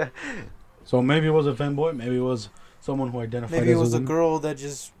boyfriend. So maybe it was a femboy. Maybe it was someone who identified Maybe it as was a a woman. girl that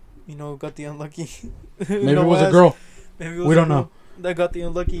just, got the unlucky. Maybe it was a girl. Maybe it was We a don't girl know. that got the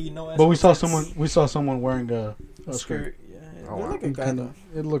unlucky. But we saw someone wearing a skirt. Yeah, Oh, looked wow. like a guy though.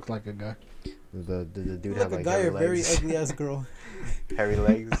 It looked like a guy. the dude Looked had like a like guy hairy or very legs. ugly ass girl. Hairy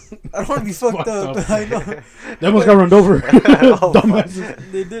legs. I don't want to be fucked Fucked up. up. I know. They almost got run over. Oh,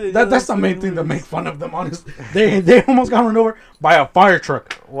 Dumbasses. They did it. That's the main thing to make fun of them. Honestly, they almost got run over by a fire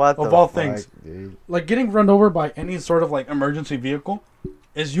truck. What Of the all fuck, things. dude? Like getting run over by any sort of like emergency vehicle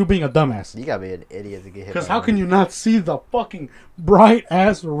is you being a dumbass. You gotta be an idiot to get hit. Because by how one. can you not see the fucking bright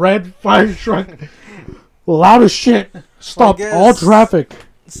ass red fire truck, loud as shit, stopped guess- all traffic?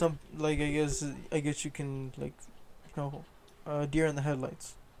 Some I guess you can deer in the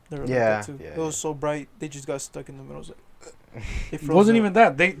headlights. They were Yeah, like that too. yeah, It was yeah. so bright they just got stuck in the middle. It was like they It froze wasn't up. even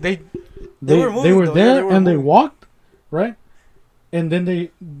that. They were moving, were though. there Yeah, they were and they moving. walked, right? And then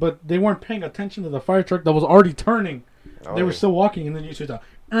they weren't paying attention to the fire truck that was already turning. Oh, They were yeah. still walking, and then you see the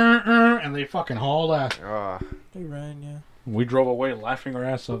and they fucking hauled ass. Oh. They ran, yeah. We drove away laughing our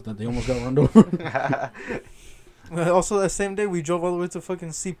ass off that they almost got run over. Well, also that same day we drove all the way to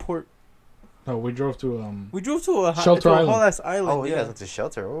fucking Seaport. No, we drove to We drove to a Shelter to a Island. whole ass island. Oh, you yeah. guys went to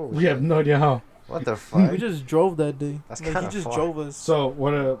shelter. Oh, We have no idea how. What the fuck? We just drove that day. That's Like, kinda he just far. drove us. So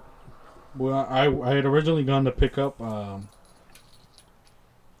what? Well, I had originally gone to pick up.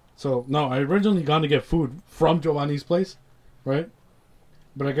 So no, I originally gone to get food from Giovanni's place, right?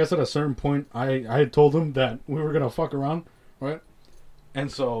 But I guess at a certain point, I had told him that we were gonna fuck around, right?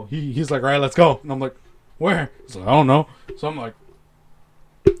 And so he's like, all right, let's go. And I'm like, where? He's like, I don't know. So I'm like,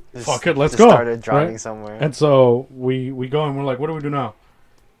 fuck it, let's just go. Started driving Right? somewhere. And so we go and we're like, what do we do now?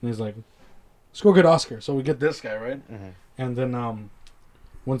 And he's like, let's go get Oscar. So we get this guy, right? hmm And then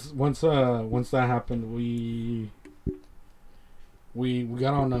once that happened, we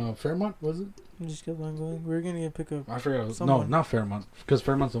got on Fairmont, was it? We just kept on going. We were gonna get pick up. I forget. No, Someone. not Fairmont, because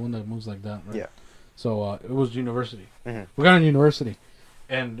Fairmont's the one that moves like that, right? Yeah. So it was University. Mhm. We got on University,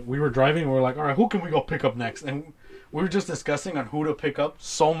 and we were driving. And we were like, all right, who can we go pick up next? And we were just discussing on who to pick up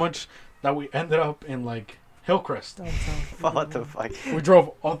so much that we ended up in like Hillcrest. Downtown. What the fuck? We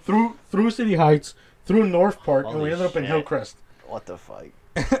drove all through City Heights, through North Park, and Holy we ended up in shit. Hillcrest. What the fuck?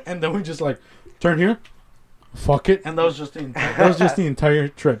 And then we just like turn here, fuck it, and that was just the entire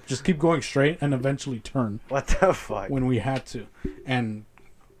trip. Just keep going straight and eventually turn What the fuck? when we had to, and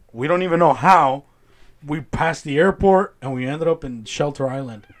we don't even know how. We passed the airport and we ended up in Shelter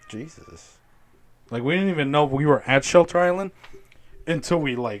Island. Jesus. Like we didn't even know we were at Shelter Island until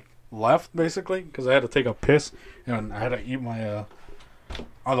we like left, basically, because I had to take a piss and I had to eat my the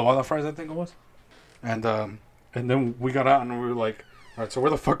wildlife fries, I think it was, and then we got out and we were like, all right, so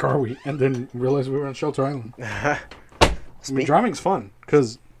where the fuck are we? And then realized we were on Shelter Island. I mean, Speak- driving's fun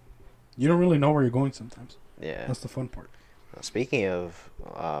because you don't really know where you're going sometimes. yeah. That's the fun part. Speaking of,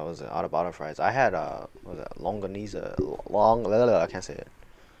 was it Autobottle fries? I had was it Longanisa? I can't say it.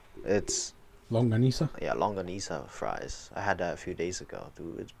 It's Longanisa. Longanisa fries. I had that a few days ago,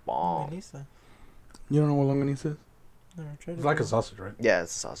 dude. It's bomb. Melissa. You don't know what longanisa is? Never tried It's it like a before. sausage, right? Yeah,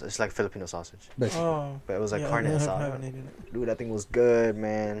 it's sausage. It's like Filipino sausage, Basically. Oh. but it was like yeah, carne I asada. haven't eaten it. Dude, that thing was good,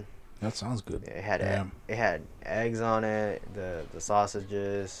 man. That sounds good. It had Damn. it had eggs on it. The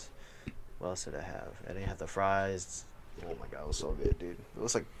sausages. What else did it have? And it had the fries. Oh my god, it was so good, dude. It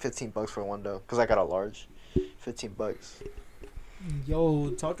was like $15 for one dough, cause I got a large. $15. Yo,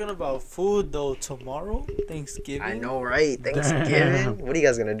 talking about food though, tomorrow, Thanksgiving. I know, right? Thanksgiving. Damn. What are you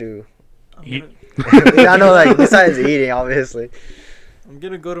guys gonna do? I'm Eat. gonna, I know, like besides eating, obviously. I'm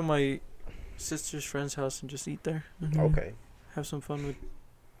gonna go to my sister's friend's house and just eat there. Mhm. Okay. Have some fun with.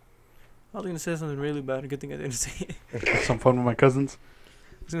 I was gonna say something really bad. Good thing I didn't say it. Have some fun with my cousins.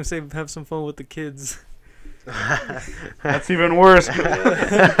 I was gonna say have some fun with the kids. That's even worse.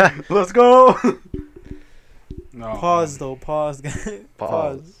 Let's go. No. Pause though. Pause, guys.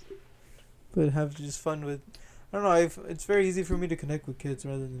 Pause. But have just fun with. I don't know. It's very easy for me to connect with kids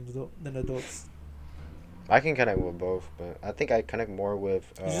rather than adults. I can connect with both, but I think I connect more with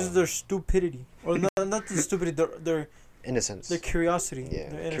It's just their stupidity, or not the stupidity. Their innocence. their curiosity. Yeah,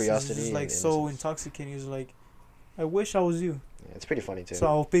 Their innocence curiosity is just and like so innocence. intoxicating. It's like, I wish I was you, Yeah, it's pretty funny too. so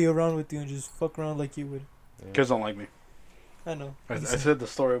I'll be around with you and just fuck around like you would. Yeah. Kids don't like me. I know. I said the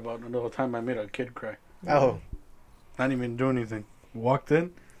story about another time I made a kid cry. Oh, I didn't even do anything. Walked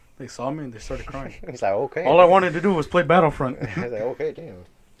in, they saw me and they started crying. he's like, okay. All I wanted to do was play Battlefront. I was like, okay, damn.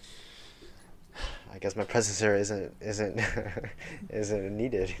 I guess my presence here isn't isn't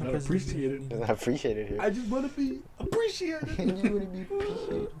needed. Not appreciated. It's not appreciated here. I just want to be appreciated. You wanna be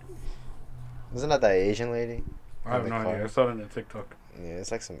appreciated. Isn't that Asian lady? I have In no the car. idea. I saw it on TikTok. Yeah,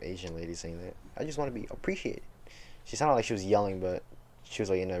 it's like some Asian lady saying that. I just want to be appreciated. She sounded like she was yelling, but she was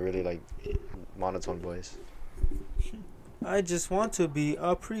like in a really like monotone voice. I just want to be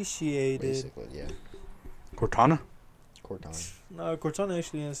appreciated. Basically, yeah. Cortana Cortana. No, Cortana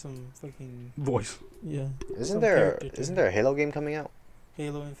actually has some fucking voice. yeah. Isn't some there character to isn't it. there a Halo game coming out?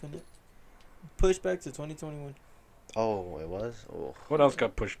 Halo Infinite. Pushed back to 2021, Oh, it was. Oh, What else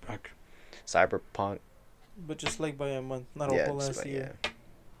got pushed back? Cyberpunk. but just like by a month, not a Yeah, whole just last like- year,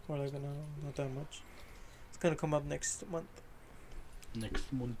 or like not that much. It's gonna come up next month.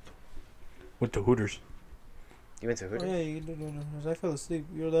 Next month. With the Hooters. You went to Oh Hooters? yeah, you did. No. I fell asleep.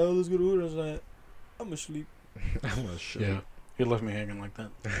 You're like, oh, let's go to Hooters. I was like, I'm asleep. Yeah. He left me hanging like that.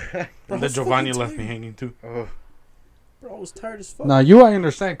 Bro, I And then was Giovanni fucking left me tired. hanging too. Oh, Bro, I was tired as fuck. Now you, I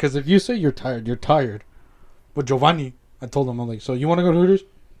understand, because if you say you're tired, you're tired. But Giovanni, I told him, I'm like, so you want to go to Hooters?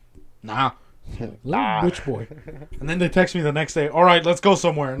 Nah. Little Nah. bitch boy. And then they text me the next day, all right, let's go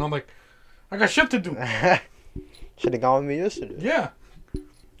somewhere. And I'm like, I got shit to do. should have gone with me yesterday. Yeah.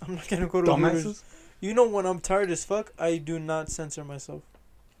 I'm not gonna go to Hooters. Dumbasses. You know when I'm tired as fuck, I do not censor myself.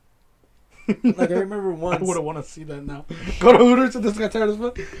 Like I remember I once. wouldn't want to see that now. Go to Hooters and this guy tired as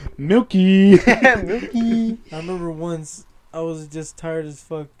fuck. Milky. Milky. I remember once I was just tired as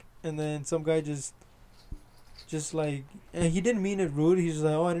fuck, and then some guy just like, and he didn't mean it rude. He's just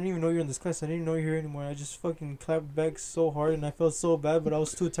like, oh, I didn't even know you're in this class. I didn't know you're here anymore. I just fucking clapped back so hard, and I felt so bad, but I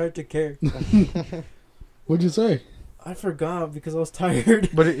was too tired to care. What'd you say? I forgot because I was tired.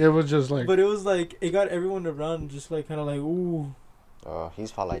 But it was just like. But it was like, it got everyone around just like, kind of like, ooh.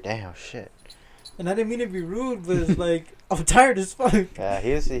 He's probably like, damn, shit. And I didn't mean to be rude, but it's like, I'm tired as fuck. Yeah,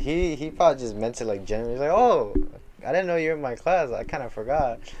 he probably just meant it like genuinely. He's like, oh, I didn't know you were in my class. I kind of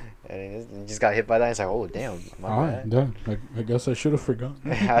forgot. And he just got hit by that. He's like, oh, damn. My bad. Yeah. I guess I should have forgotten.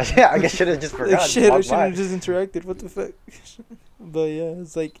 Yeah, I guess should have just forgot. Like, shit, I Walked should by. have just interacted. What the fuck? But yeah,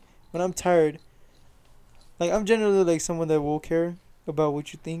 it's like, when I'm tired, like, I'm generally like someone that will care about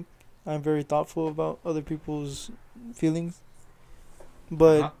what you think. I'm very thoughtful about other people's feelings.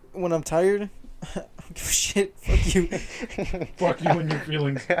 But when I'm tired, I don't give a shit. Fuck you. Fuck you and your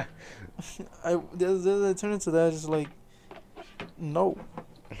feelings. I turn into that, just like, no.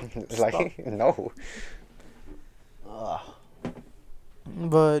 It's like, no. Ugh.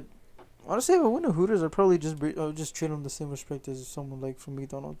 But honestly, if I went to Hooters, I'd probably just treat them the same respect as someone like from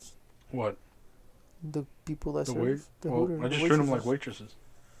McDonald's. What? The people that The serve wait? the Well, Hooters. I just treat them like waitresses.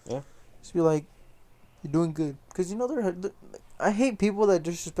 Just be like, you're doing good, because you know I hate people that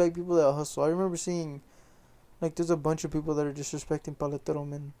disrespect people that hustle. I remember seeing, like, there's a bunch of people that are disrespecting paletero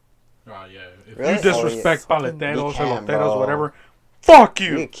men. Oh, yeah. If Really? you disrespect Oh, yeah. paleteros, You can, eloteros, bro. whatever, fuck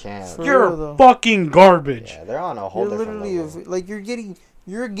you. You can't. For real, You're though. fucking garbage. Yeah, they're on a whole You're different literally level. like,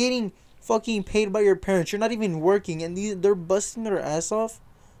 you're getting fucking paid by your parents. You're not even working, and they're busting their ass off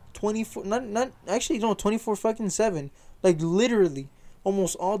 24 not actually, no, 24 fucking 7, like, literally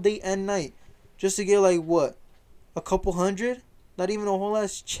almost all day and night, just to get like what, a couple hundred, not even a whole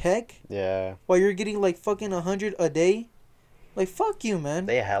ass check, Yeah. while you're getting like fucking 100 a day. Like, fuck you, man.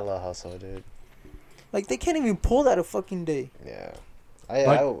 They hella hustle, dude. Like, they can't even pull that a fucking day. Yeah.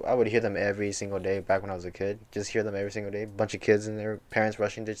 Like- I would hear them every single day back when I was a kid. Just hear them every single day. Bunch of kids and their parents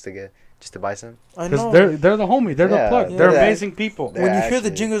rushing just to buy some. I know. Because they're the homie. They're Yeah, the plug. yeah. They're Yeah. amazing people. They're When you hear the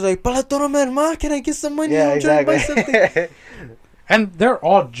actually- jingles like, Palatoro man, ma, can I get some money? Yeah, I'm trying to buy exactly. something. And they're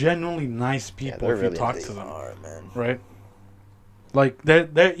all genuinely nice people they're if you really talk nice. to them. Alright, man. Right? Like,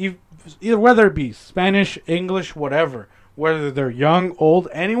 they're either whether it be Spanish, English, whatever, whether they're young, old,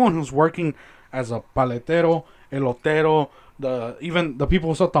 anyone who's working as a paletero, elotero, even the people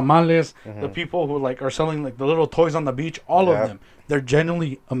who sell tamales, the people who like are selling like the little toys on the beach, all Yeah. of them, they're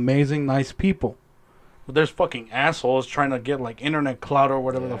genuinely amazing, nice people. But there's fucking assholes trying to get like internet clout or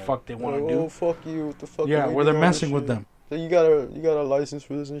whatever the Yeah. fuck they want to Oh, do. fuck you. What the fuck? Yeah, are you where they're doing all this messing with shit? them. So you got a license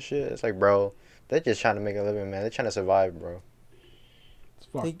for this and shit. It's like, bro, they're just trying to make a living, man. They're trying to survive, bro. It's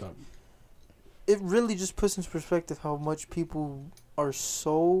fucked up. It really just puts into perspective how much people are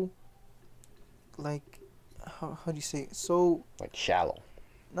so, like, how do you say it? So, Like shallow.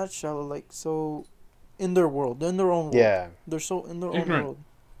 not shallow, like, so in their world. They're in their own world. Yeah. They're so in their Ignorant. own world.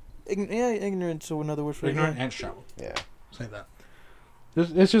 Ignorant, so another word for Ignorant it. and shallow. Yeah. Say that.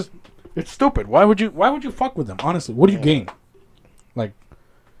 It's just, it's stupid. Why would you fuck with them? Honestly, what do you Yeah. gain? Like,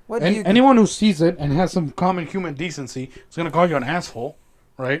 What do you anyone who sees it and has some common human decency is gonna call you an asshole,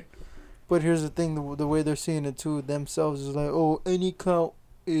 right? But here's the thing, the way they're seeing it too themselves is like, oh, any clout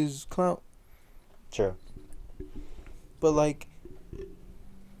is clout. True. But like,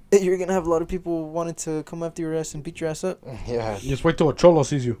 you're gonna have a lot of people wanting to come after your ass and beat your ass up. Yeah. Just wait till a cholo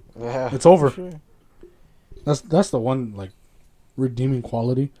sees you. Yeah. It's over. Sure. That's the one like redeeming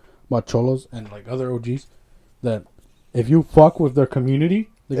quality about cholos and like other OGs, that if you fuck with their community,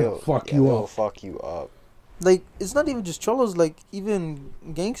 they're gonna fuck you they'll up. fuck you up. Like, it's not even just cholos, like, even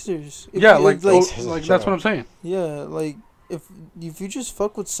gangsters. Yeah, you- like like- that's what I'm saying. yeah, like, if you just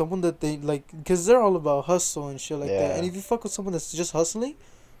fuck with someone that they, like, because they're all about hustle and shit like that, Yeah. and if you fuck with someone that's just hustling,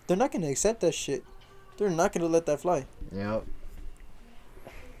 they're not going to accept that shit. They're not going to let that fly. Yep.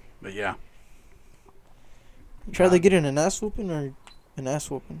 But yeah, Try to get in an ass whooping or an ass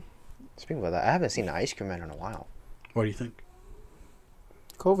whooping. Speaking about that, I haven't seen an ice cream man in a while. what do you think?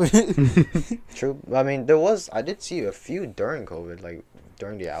 COVID. True. I mean, I did see a few during COVID, like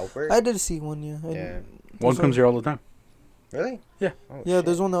during the outbreak. I did see one, yeah. Yeah. One comes here all the time. Really? Yeah. Oh, Yeah, shit.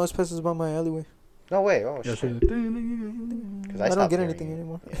 there's one that always passes by my alleyway. No way. Oh Yeah, shit. so- 'Cause I don't stopped get hearing anything it.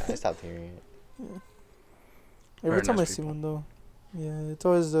 anymore. Yeah, I stopped hearing it. Every Very time nice I see people. one, though. Yeah, it's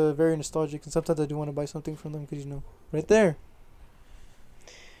always very nostalgic, and sometimes I do want to buy something from them because, right there.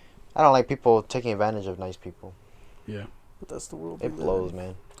 I don't like people taking advantage of nice people. Yeah. But that's the world It we blows, live in.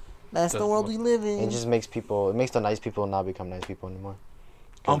 man. That's the That's world what- we live in. It just makes the nice people not become nice people anymore.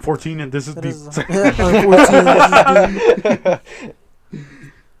 I'm 14 and this is That deep. is- I'm 14, this is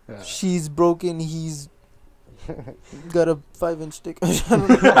deep. She's broken, he's Got a 5-inch dick.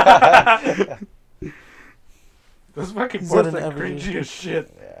 This fucking He's post at an that average cringy as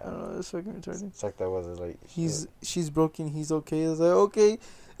shit. I Yeah. don't know. It's fucking retarded. It's like that was like. She's broken. He's okay. I was like, okay.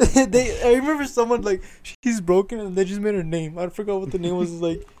 I remember someone like she's broken and they just made her name. I forgot what the name was. It's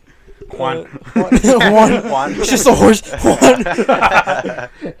like Juan. Juan. Juan. It's just a horse. Juan.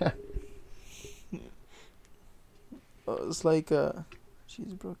 It's like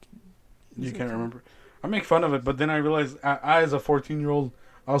she's broken. You can't remember. I make fun of it, but then I realized I as a 14-year-old,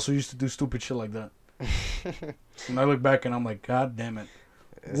 also used to do stupid shit like that. And I look back and I'm like, God damn it.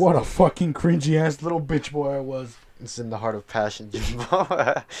 What a fucking cringy ass little bitch boy I was. It's in the heart of passion, Jimbo.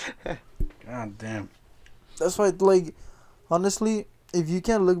 God damn. That's why, like, honestly, if you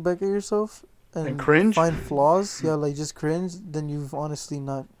can't look back at yourself And cringe? find flaws, yeah, like just cringe, then you've honestly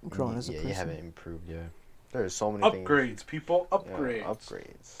not grown as a person. You haven't improved, yeah. There's so many things. Upgrades, people. Upgrades. Yeah,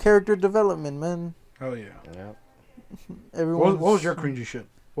 upgrades. Character development, man. Hell yeah. Yeah. Everyone. What was your cringy shit?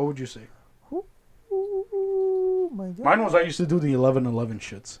 What would you say? Oh my god. Mine was I used to do the 11-11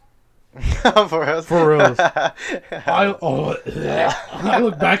 shits. For us. For reals. I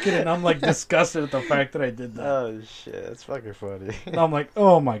look back at it and I'm like disgusted at the fact that I did that. Oh shit, that's fucking funny. And I'm like,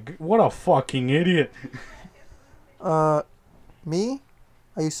 oh my god, what a fucking idiot. Me,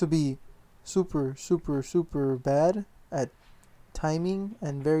 I used to be super, super, super bad at timing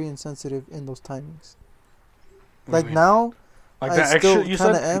and very insensitive in those timings. Like now, Like I that still extra you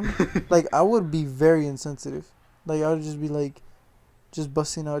kind of said? am. Like I would be very insensitive. Like I would just be like, just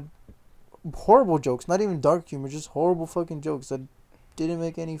busting out horrible jokes, not even dark humor, just horrible fucking jokes that didn't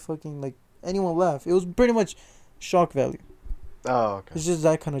make any fucking like anyone laugh. It was pretty much shock value. Oh, okay. It's just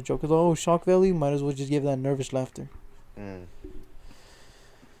that kind of joke. It's like, oh, shock value, might as well just give that nervous laughter. Mm.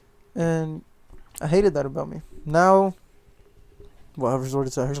 And I hated that about me. Now, well, I've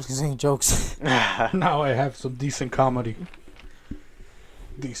resorted to actually saying jokes. Now I have some decent comedy.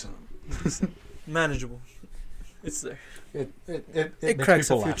 Decent. Manageable. It's there. It It cracks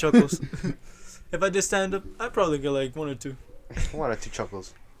a few chuckles. If I did stand up, I'd probably get like 1 or 2. 1 or 2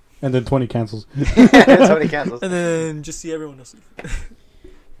 chuckles. And then 20 cancels. That's what he cancels. And then just see everyone else.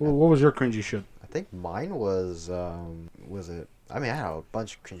 Well, what was your cringy shit? I think mine was it? I mean, I had a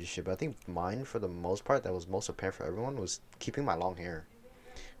bunch of cringy shit, but I think mine, for the most part, that was most apparent for everyone, was keeping my long hair.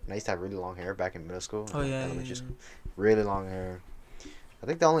 And I used to have really long hair back in middle school. Oh, yeah, elementary yeah. school. Really long hair. I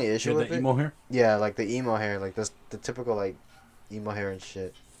think the only issue You with had the it, emo hair? yeah, like the emo hair, like the typical like emo hair and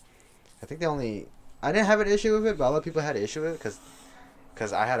shit. I think I didn't have an issue with it, but a lot of people had an issue with it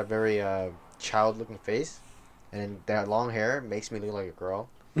because I had a very child-looking face, and that long hair makes me look like a girl.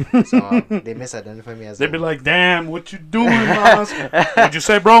 So they misidentify me as. They'd be like, "Damn, what you doing, Nas? What'd you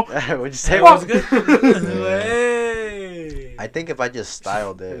say, bro?" What'd you say? That bro? was good. Hey. I think if I just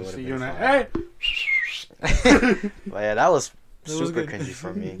styled it, it would See have you been now. fine. Hey. But yeah, that was That was super good. cringy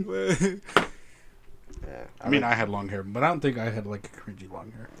for me. Yeah, I mean, I had long hair, but I don't think I had like a cringy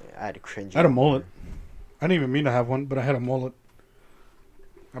long hair. I had a cringy. I had a mullet. I didn't even mean to have one, but I had a mullet.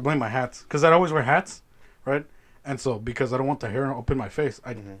 I blame my hats because I'd always wear hats, right? And so because I don't want the hair up in my face,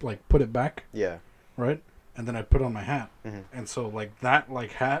 I'd like put it back, Yeah. right? And then I put on my hat, Mhm. and so like that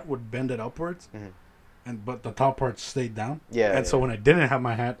like hat would bend it upwards, Mhm. and but the top part stayed down. Yeah. And so when I didn't have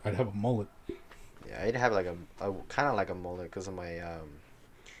my hat, I'd have a mullet. Yeah, I'd have like a kind of like a mullet because of my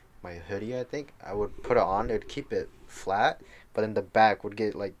my hoodie. I think I would put it on. It would keep it flat, but then the back would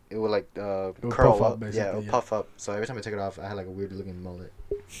get like it would would curl puff up, up. basically, Yeah, it would yeah. puff up. So every time I took it off, I had like a weird looking mullet.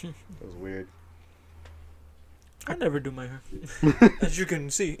 It was weird. I never do my hair, as you can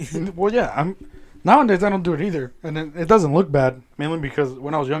see. Well, yeah, nowadays I don't do it either, and it doesn't look bad. Mainly because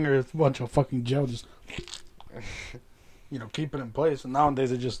when I was younger, it's a bunch of fucking gel just, keep it in place, and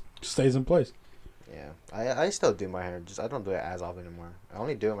nowadays it just stays in place. Yeah, I still do my hair. Just I don't do it as often anymore. I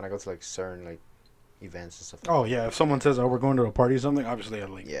only do it when I go to like certain like events and stuff. Oh yeah, if someone says, "Oh, we're going to a party or something," obviously I'd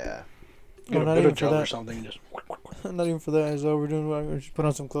like Yeah. get No, a not bit even of for gel or that. something. Just. Not even for that. As all we're doing, we're just put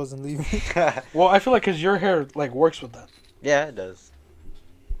on some clothes and leave. Well, I feel like because your hair like works with that. Yeah, it does.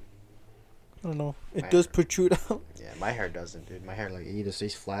 I don't know. It Man. does protrude out. Yeah, my hair doesn't, dude. My hair like it either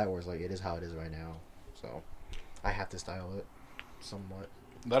stays flat or it's like it is how it is right now. So I have to style it somewhat.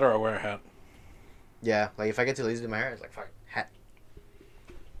 That or I wear a hat. Yeah, like if I get too lazy to do my hair, it's like fuck hat.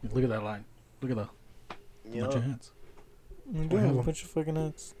 Look at that line. Look at the You bunch know? of hats. We do I have have a 'em. bunch of fucking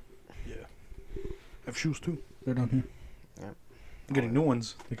hats. Yeah. I have shoes too. They're down here. Yep. I'm getting new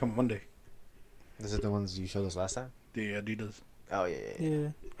ones. They come Monday. This is the ones you showed us last time. The Adidas. Oh yeah. Yeah.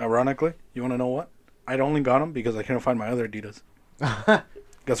 Ironically, you want to know what? I'd only got them because I couldn't find my other Adidas.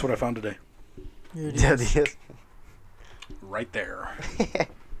 Guess what I found today? Here it Yeah, is. yes. Right there.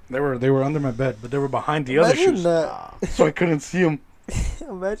 They were under my bed, but they were behind the other Imagine shoes, that. so I couldn't see them.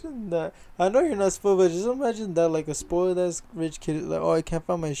 Imagine that. I know you're not spoiled, but just imagine that, like a spoiled ass rich kid, like, oh, I can't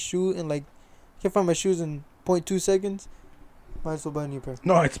find my shoe in can't find my shoes in 0.2 seconds. Might as well buy a new pair.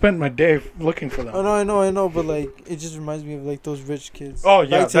 No, I spent my day looking for them. Oh no, I know, but like it just reminds me of like those rich kids. Oh,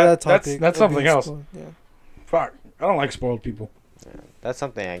 yeah, Back to that's topic that's of something being else. spoiled, yeah. Fuck, I don't like spoiled people. That's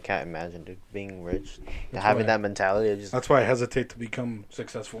something I can't imagine, dude. Being rich, That's having why- that mentality, of just That's why I hesitate to become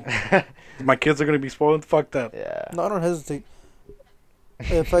successful. My kids are gonna be spoiled. Fuck that. yeah. No, I don't hesitate.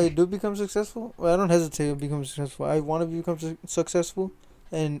 If I do become successful, well, I don't hesitate to become successful. I want to become successful,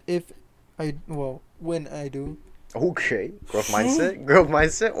 and when I do, Okay. Growth mindset. Growth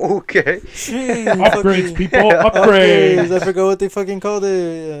mindset. Okay. Upgrades, people. Upgrades. Upgrades. I forgot what they fucking called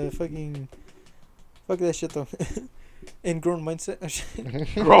it. Fuck that shit though. Ingrown mindset.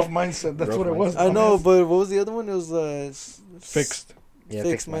 Growth mindset. That's Growth what it was. I know, dumbass. but what was the other one? It was Fixed. Yeah,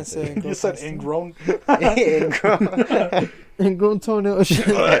 fixed mindset. You said ingrown. Ingrown toenail.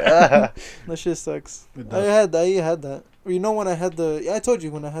 That shit sucks. It I does. had that. You know when I had I told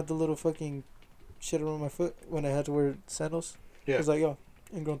you when I had the little fucking shit around my foot when I had to wear sandals. Yeah. It was like, yo,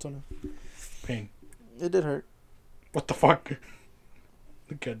 ingrown toenail. Pain. It did hurt. What the fuck?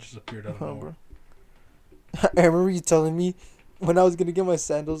 The cat just appeared out of Oh, nowhere. bro. I remember you telling me when I was gonna get my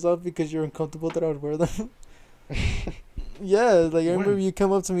sandals off because you're uncomfortable that I would wear them. Yeah, like I remember When? you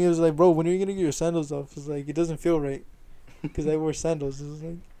come up to me. It was like, bro, when are you gonna get your sandals off? It's like it doesn't feel right because I wear sandals. It was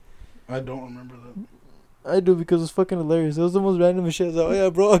like I don't remember that. I do because it's fucking hilarious. It was the most random shit. I was like, oh yeah,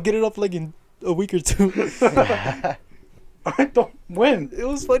 bro, I'll get it off like in a week or two. I don't. When? It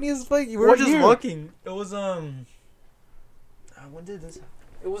was funny as fuck. We were What just year? walking. It was when did this?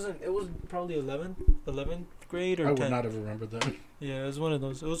 It was probably 11th grade or I 10th. would not have remembered that. Yeah, it was one of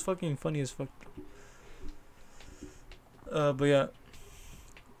those. It was fucking funny as fuck. But yeah.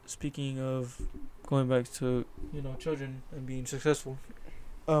 Speaking of going back to children and being successful,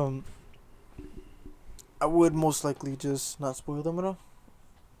 I would most likely just not spoil them at all.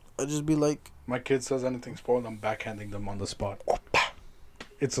 I'd just be like, My kid says anything spoiled, I'm backhanding them on the spot.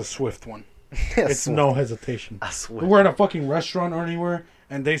 It's a swift one. It's no hesitation. I swear. We're in a fucking restaurant or anywhere,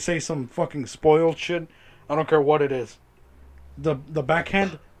 and they say some fucking spoiled shit. I don't care what it is. The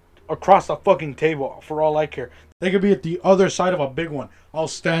backhand across the fucking table, for all I care. They could be at the other side of a big one. I'll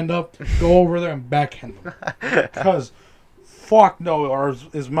stand up, go over there, and backhand them. Because, fuck no, or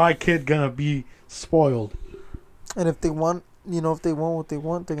is my kid gonna be spoiled? and if they want, if they want what they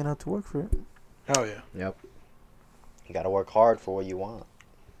want, they're gonna have to work for it. Hell yeah. Yep. You gotta work hard for what you want.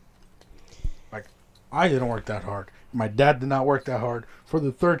 I didn't work that hard. My dad did not work that hard for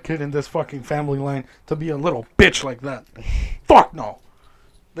the third kid in this fucking family line to be a little bitch like that. Fuck no.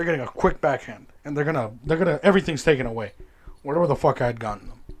 They're getting a quick backhand, and they're gonna everything's taken away. Whatever the fuck I had gotten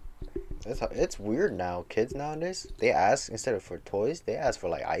them. It's weird now. Kids nowadays, they ask instead of for toys, they ask for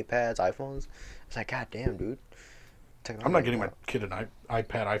like iPads, iPhones. It's like, god damn, dude. I'm not getting my kid an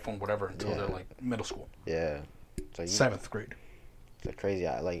iPad, iPhone, whatever until Yeah. they're like middle school, Yeah. It's like 7th grade. It's like crazy.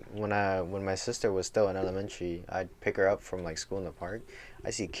 Like when my sister was still in elementary, I'd pick her up from like school in the park.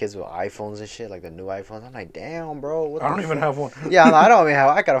 I see kids with iPhones and shit, like the new iPhones. I'm like, damn, bro. What I don't the even fuck? have one. Yeah, I don't even have.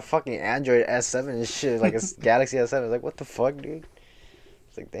 I got a fucking Android S7 and shit, like a Galaxy S7. It's like, what the fuck, dude?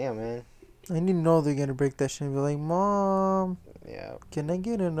 It's like, damn, man. And they're gonna break that shit and be like, Mom, Yeah. can I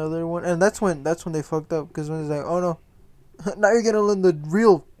get another one? And that's when they fucked up because when it's like, oh no, now you're gonna learn the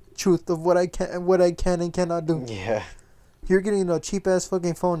real truth of what I can and cannot do. Yeah. You're getting a cheap ass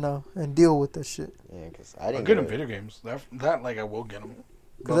fucking phone now and deal with that shit. Yeah, because I I'll didn't get get them it. video games. That like I will get them.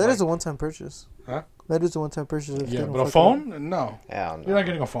 Because that is a one-time purchase. Huh? That is a one-time purchase. If they Yeah, don't but a fuck it up. phone? No. Yeah, You're not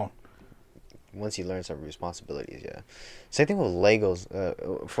getting a phone. once you learn some responsibilities, yeah. Same thing with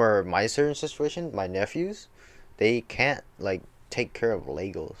Legos. For my certain situation, my nephews, they can't like take care of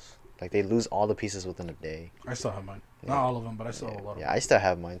Legos. Like they lose all the pieces within a day. I still have mine. Yeah. Not all of them, but I still have a lot of Yeah, them. I still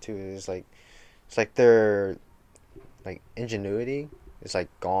have mine too. It's like their like ingenuity is like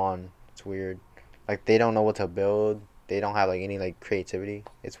gone. It's weird. Like they don't know what to build. They don't have like any like creativity.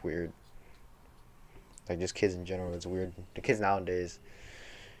 It's weird. Like just kids in general, it's weird. The kids nowadays.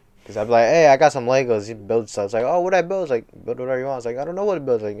 Cause I'd be like, hey, I got some Legos. You build stuff. It's like, oh, what I build? It's like, build whatever you want. It's like, I don't know what to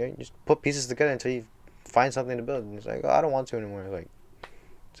build. It's like, you just put pieces together until you find something to build. And it's like, oh, I don't want to anymore.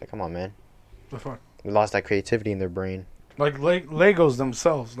 It's like, come on, man. The fuck? We lost that creativity in their brain. Like Legos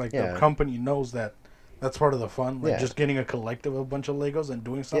themselves, like Yeah. the company knows that that's part of the fun. Like Yeah. just getting a collective of a bunch of Legos and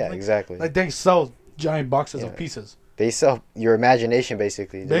doing something. Yeah, exactly. Like they sell giant boxes Yeah. of pieces. They sell your imagination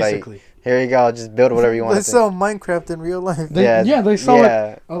basically. They're Basically, like, here you go, just build whatever you want. They sell Minecraft in real life. they sell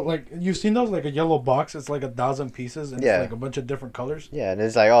yeah. it. Like you've seen those, like a yellow box. It's like 1,000 pieces, and Yeah. it's like a bunch of different colors. Yeah, and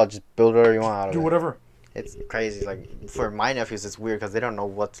it's like, oh, just build whatever you want out of Do it. whatever. It's crazy. Like for my nephews, it's weird because they don't know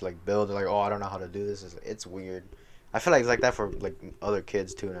what to like build. They're like, oh, I don't know how to do this. It's weird. I feel like it's like that for like other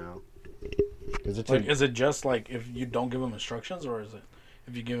kids too now. Like, is it just like if you don't give them instructions, or is it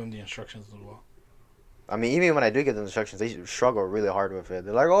if you give them the instructions as well? I mean, even when I do give them instructions, they struggle really hard with it.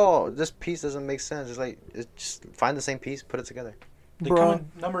 They're like, oh, this piece doesn't make sense. It's like, just find the same piece, put it together. They Bruh. come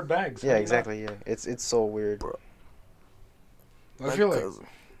in numbered bags. Yeah, exactly. Yeah, it's so weird. I feel like,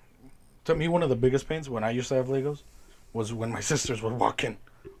 to me, one of the biggest pains when I used to have Legos was when my sisters would walk in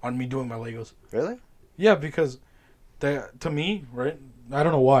on me doing my Legos. Really? Yeah, because to me, right? I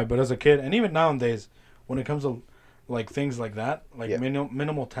don't know why, but as a kid, and even nowadays, when it comes to like things like that, like Yeah.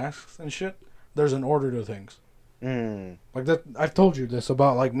 minimal tasks and shit, there's an order to things. Mm. Like that, I've told you this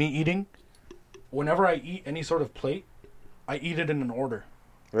about like me eating. Whenever I eat any sort of plate, I eat it in an order.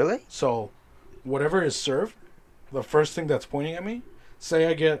 Really? So, whatever is served, the first thing that's pointing at me, say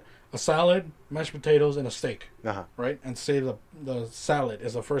I get a salad, mashed potatoes, and a steak, Uh-huh. right? And say the salad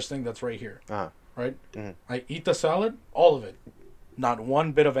is the first thing that's right here, Uh-huh. right? Mhm. I eat the salad, all of it, not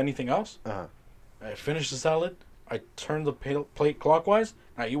one bit of anything else. Uh-huh. I finish the salad, I turn the plate clockwise,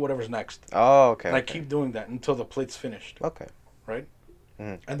 and I eat whatever's next. Oh, okay. And I okay. keep doing that until the plate's finished, Okay. right?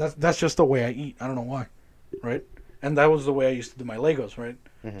 Mhm. And that's just the way I eat. I don't know why, right? And that was the way I used to do my Legos, right?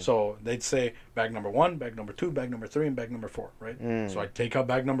 Mhm. So they'd say bag number 1, bag number 2, bag number 3, and bag number 4, right? Mm. So I'd take out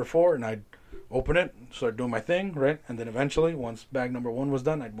bag number 4 and I'd open it, start doing my thing, right? And then eventually, once bag number 1 was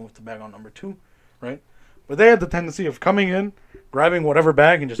done, I'd move to bag on number 2, right? But they had the tendency of coming in, grabbing whatever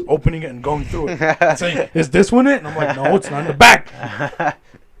bag and just opening it and going through it. And saying, is this one it? And I'm like, no, it's not in the back.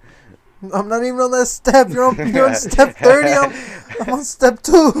 I'm not even on that step. You're on step 30. I'm on step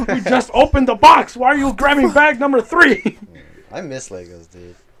 2. You just opened the box. Why are you grabbing bag number 3? I miss Legos,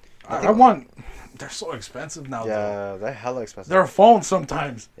 dude. I want... They're so expensive now, though. Yeah, they're hella expensive. They're phones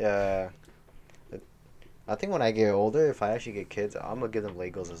sometimes. Yeah. I think when I get older, if I actually get kids, I'm gonna give them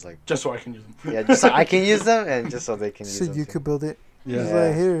Legos as like, Just so I can use them. yeah, just so I can use them and just so they can use So them. you too. could build it. Yeah. He's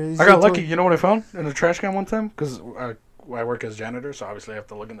like, here. here's I your got lucky. toy. You know what I found in a trash can one time? Because I work as janitor, so obviously I have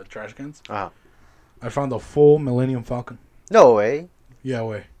to look in the trash cans. Uh-huh. I found a full Millennium Falcon. No way. Yeah,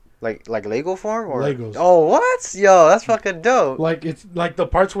 way. Like Lego form or Legos. Oh, what? Yo, that's fucking dope. Like it's like the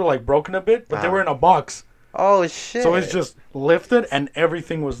parts were like broken a bit, but they Ah. were in a box, Oh shit. so it's just lifted and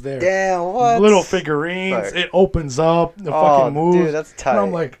everything was there. damn what? Little figurines. Fuck. It opens up. The Oh, fucking moves. dude, that's tight. And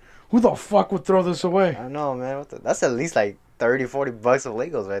I'm like, who the fuck would throw this away? I know, man. That's at least like $30-$40 of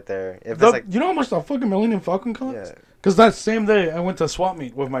Legos right there. If The- it's like, you know how much the fucking Millennium Falcon costs? yeah. Because that same day I went to swap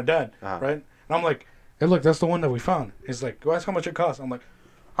meet with my dad, Uh-huh. right? And I'm like, hey, look, that's the one that we found. He's like, go ask how much it costs. I'm like,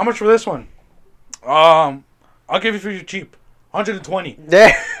 how much for this one? I'll give it for you cheap, 120.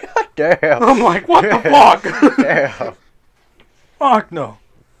 Damn. Damn. I'm like, what the fuck? Damn. Fuck no.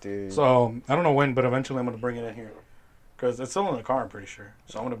 Dude. So I don't know when, but eventually I'm gonna bring it in here, because it's still in the car. I'm pretty sure.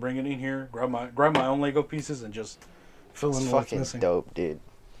 So I'm gonna bring it in here, grab my own Lego pieces, and just fill It's in what's fucking missing. dope, dude.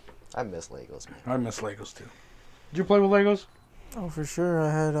 I miss Legos, man. I miss Legos too. Did you play with Legos? Oh, for sure.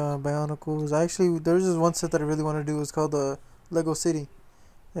 I had Bionicles. Actually, there was this one set that I really wanted to do. It was called Lego City.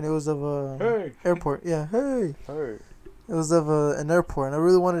 And it was of a Hey. airport. Yeah, hey. Hey. It was of an airport. And I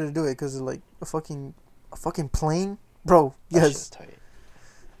really wanted to do it because it's like a fucking plane. Bro, That shit's yes. tight.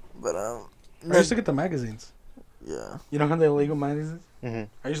 But, I used to get the magazines. yeah. You know how they Lego magazines? Mm-hmm.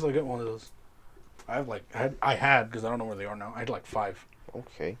 I used to get one of those. I have like I had because I don't know where they are now. I had like 5,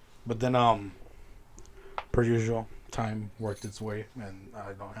 Okay. but then per usual, time worked its way and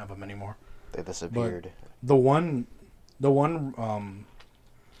I don't have them anymore. They disappeared. The one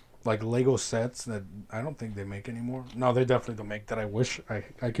like Lego sets that I don't think they make anymore. No, they definitely don't make that. I wish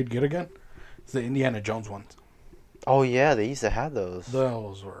I could get again. It's the Indiana Jones ones. Oh yeah, they used to have those.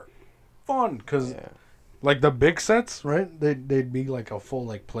 Those were fun because Yeah. like the big sets, right? They'd be like a full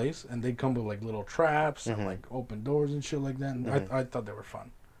like place, and they'd come with like little traps Mhm. and like open doors and shit like that. And Mhm. I thought they were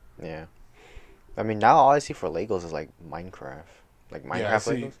fun. Yeah. I mean, now all I see for Legos is like Minecraft. Like Minecraft Yeah, I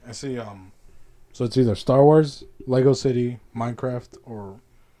see. Legos. I see. So it's either Star Wars, Lego City, Minecraft, or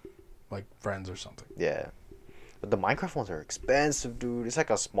like Friends or something. Yeah. But the Minecraft ones are expensive, dude. It's like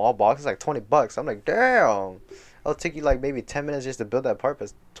a small box. It's like $20. I'm like, damn. It'll take you like maybe 10 minutes just to build that part, but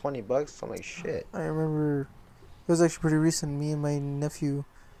it's $20. I'm like, shit. I remember it was actually pretty recent. Me and my nephew,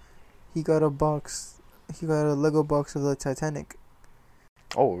 he got a Lego box of the Titanic.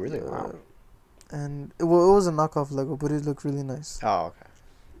 Oh, really? Wow. And it was a knockoff Lego, but it looked really nice. Oh, okay.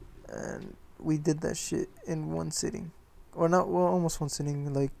 And we did that shit in one sitting, or not. Well, almost one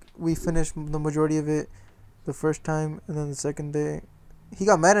sitting. Like we finished the majority of it the first time, and then the second day, he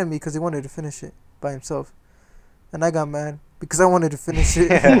got mad at me because he wanted to finish it by himself, and I got mad because I wanted to finish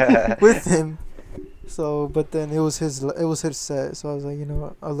it with him. So, but then it was his set. So I was like, you know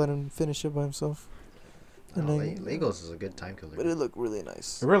what? I'll let him finish it by himself. No, Legos is a good time killer. But it looked really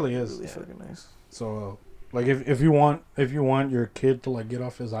nice. It really is. Really fucking nice. So, like, if you want your kid to like get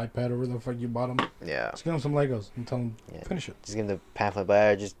off his iPad or whatever the fuck you bought him, just give him some Legos and tell him finish it. Just give him the pamphlet,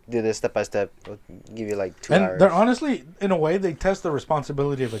 but just do this step by step. It'll give you like 2 and hours. They're honestly, in a way, they test the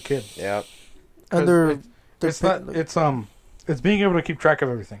responsibility of a kid. Yeah. And it's being able to keep track of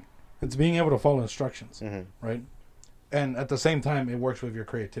everything. It's being able to follow instructions, right? And at the same time, it works with your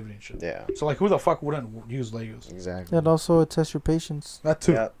creativity and shit. Yeah. So, like, who the fuck wouldn't use Legos? Exactly. And also it tests your patience. That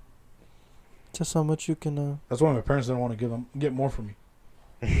too. Yep. Just how much you can. That's why my parents didn't want to get more from me,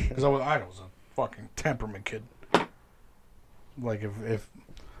 because I was a fucking temperament kid. Like if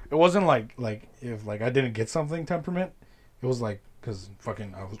it wasn't like if I didn't get something temperament, it was like because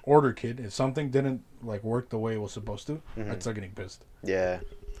fucking I was order kid. If something didn't like work the way it was supposed to, I'd start getting pissed. Yeah,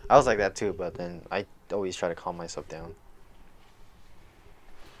 I was like that too, but then I always try to calm myself down.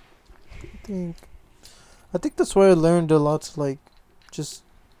 I think that's why I learned a lot to like just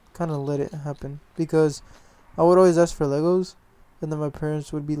kind of let it happen, because I would always ask for Legos, and then my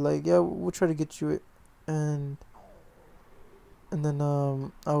parents would be like, yeah, we'll try to get you it, and then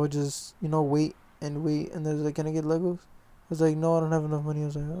I would just wait, and they're like, can I get Legos? I was like, no, I don't have enough money. I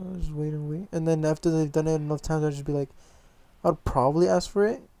was like, oh, just wait and wait, and then after they've done it enough times, I'd just be like, I'd probably ask for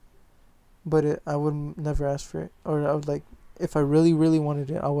it, but I would never ask for it, or I would like, if I really really wanted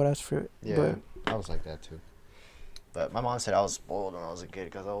it, I would ask for it. Yeah, but I was like that too. But my mom said I was spoiled when I was a kid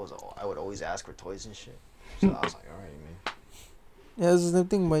because I would always ask for toys and shit. So I was like, all right, man. Yeah, that's the same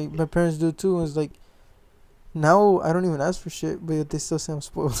thing my parents do too. Is like, now I don't even ask for shit, but yet they still say I'm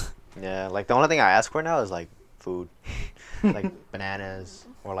spoiled. Yeah, like the only thing I ask for now is like food, like bananas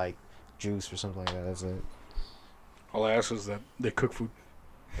or like juice or something like that. That's it. All I ask is that they cook food.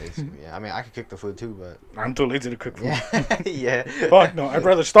 Basically, yeah. I mean, I could cook the food too, but I'm too lazy to cook food. yeah, yeah. Fuck no, I'd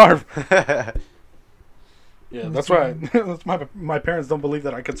rather starve. Yeah, that's why my parents don't believe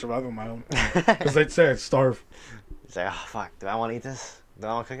that I could survive on my own, because they'd say I'd starve. It's like, oh fuck, do I want to eat this? Do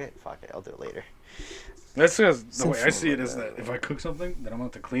I want to cook it? Fuck it, I'll do it later. That's just the way I see it is that if I cook something, then I'm gonna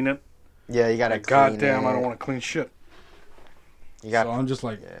have to clean it. Yeah, you gotta. Like, goddamn, I don't want to clean shit. You got. So I'm just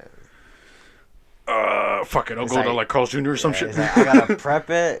like, yeah. Fuck it, I'll go to like Carl's Jr. or some shit. Like, I gotta prep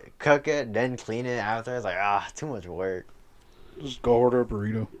it, cook it, then clean it after. It's like, too much work. Just go order a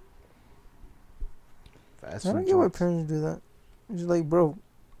burrito. I don't get why parents do that. It's just like, bro,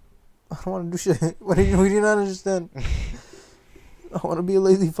 I don't want to do shit. What do you not understand? I want to be a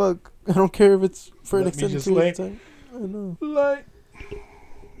lazy fuck. I don't care if it's for an extended period of time. I know.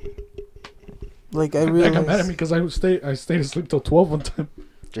 Like I realized. They got mad at me because I stayed asleep till 12 one time.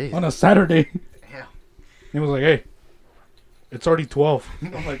 Jeez. On a Saturday. Yeah. He was like, "Hey, it's already 12."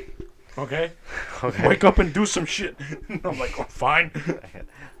 I'm like, "Okay, wake up and do some shit." I'm like, "Oh, fine."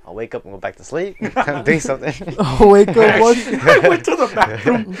 I'll wake up and go back to sleep. Do something. I'll wake up. I went to the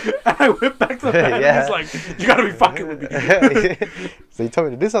bathroom and I went back to the bed. Yeah. And he's like, "You gotta be fucking with me." So you told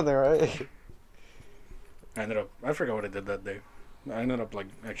me to do something, right? I forgot what I did that day. I ended up like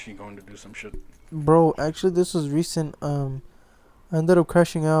actually going to do some shit. Bro, actually, this was recent. I ended up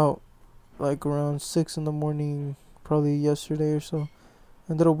crashing out like around 6 in the morning, probably yesterday or so.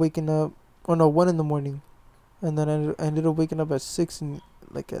 I ended up waking up, 1 in the morning, and then I ended up waking up at 6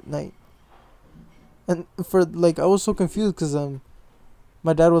 at night. And for like, I was so confused because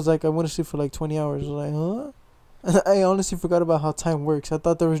my dad was like, I went to sleep for like 20 hours. I was like, huh? And I honestly forgot about how time works. I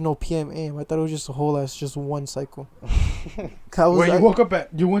thought there was no PM AM. I thought it was just a whole ass just one cycle. You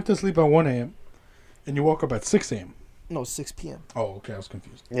went to sleep at 1 a.m. and you woke up at 6 a.m. No, 6 p.m. Oh, okay, I was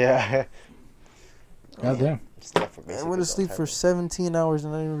confused. Yeah. Goddamn. I went to sleep for 17 hours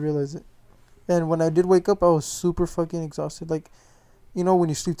and I didn't realize it. And when I did wake up, I was super fucking exhausted. Like, when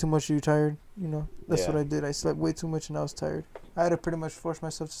you sleep too much, you're tired. That's what I did. I slept way too much and I was tired. I had to pretty much force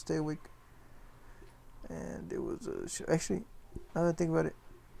myself to stay awake. And it was actually, now that I think about it,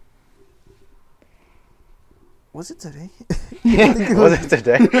 was it today? I think was it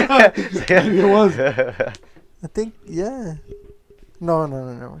today? It was. I think, yeah.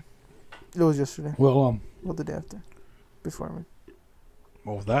 No. It was yesterday. Well, the day after. Before me.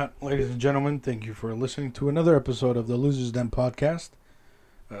 Well, with that, ladies and gentlemen, thank you for listening to another episode of the Losers Den podcast.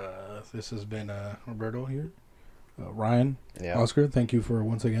 This has been Roberto here. Ryan, Oscar, thank you for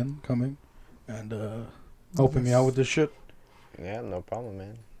once again coming and helping me out with this shit. Yeah, no problem,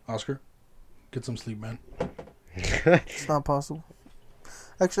 man. Oscar? Get some sleep, man. It's not possible.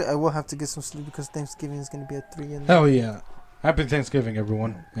 Actually, I will have to get some sleep because Thanksgiving is gonna be at 3 in. Hell yeah! Happy Thanksgiving,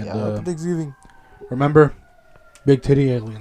 everyone. And yeah, happy Thanksgiving. remember, big titty aliens.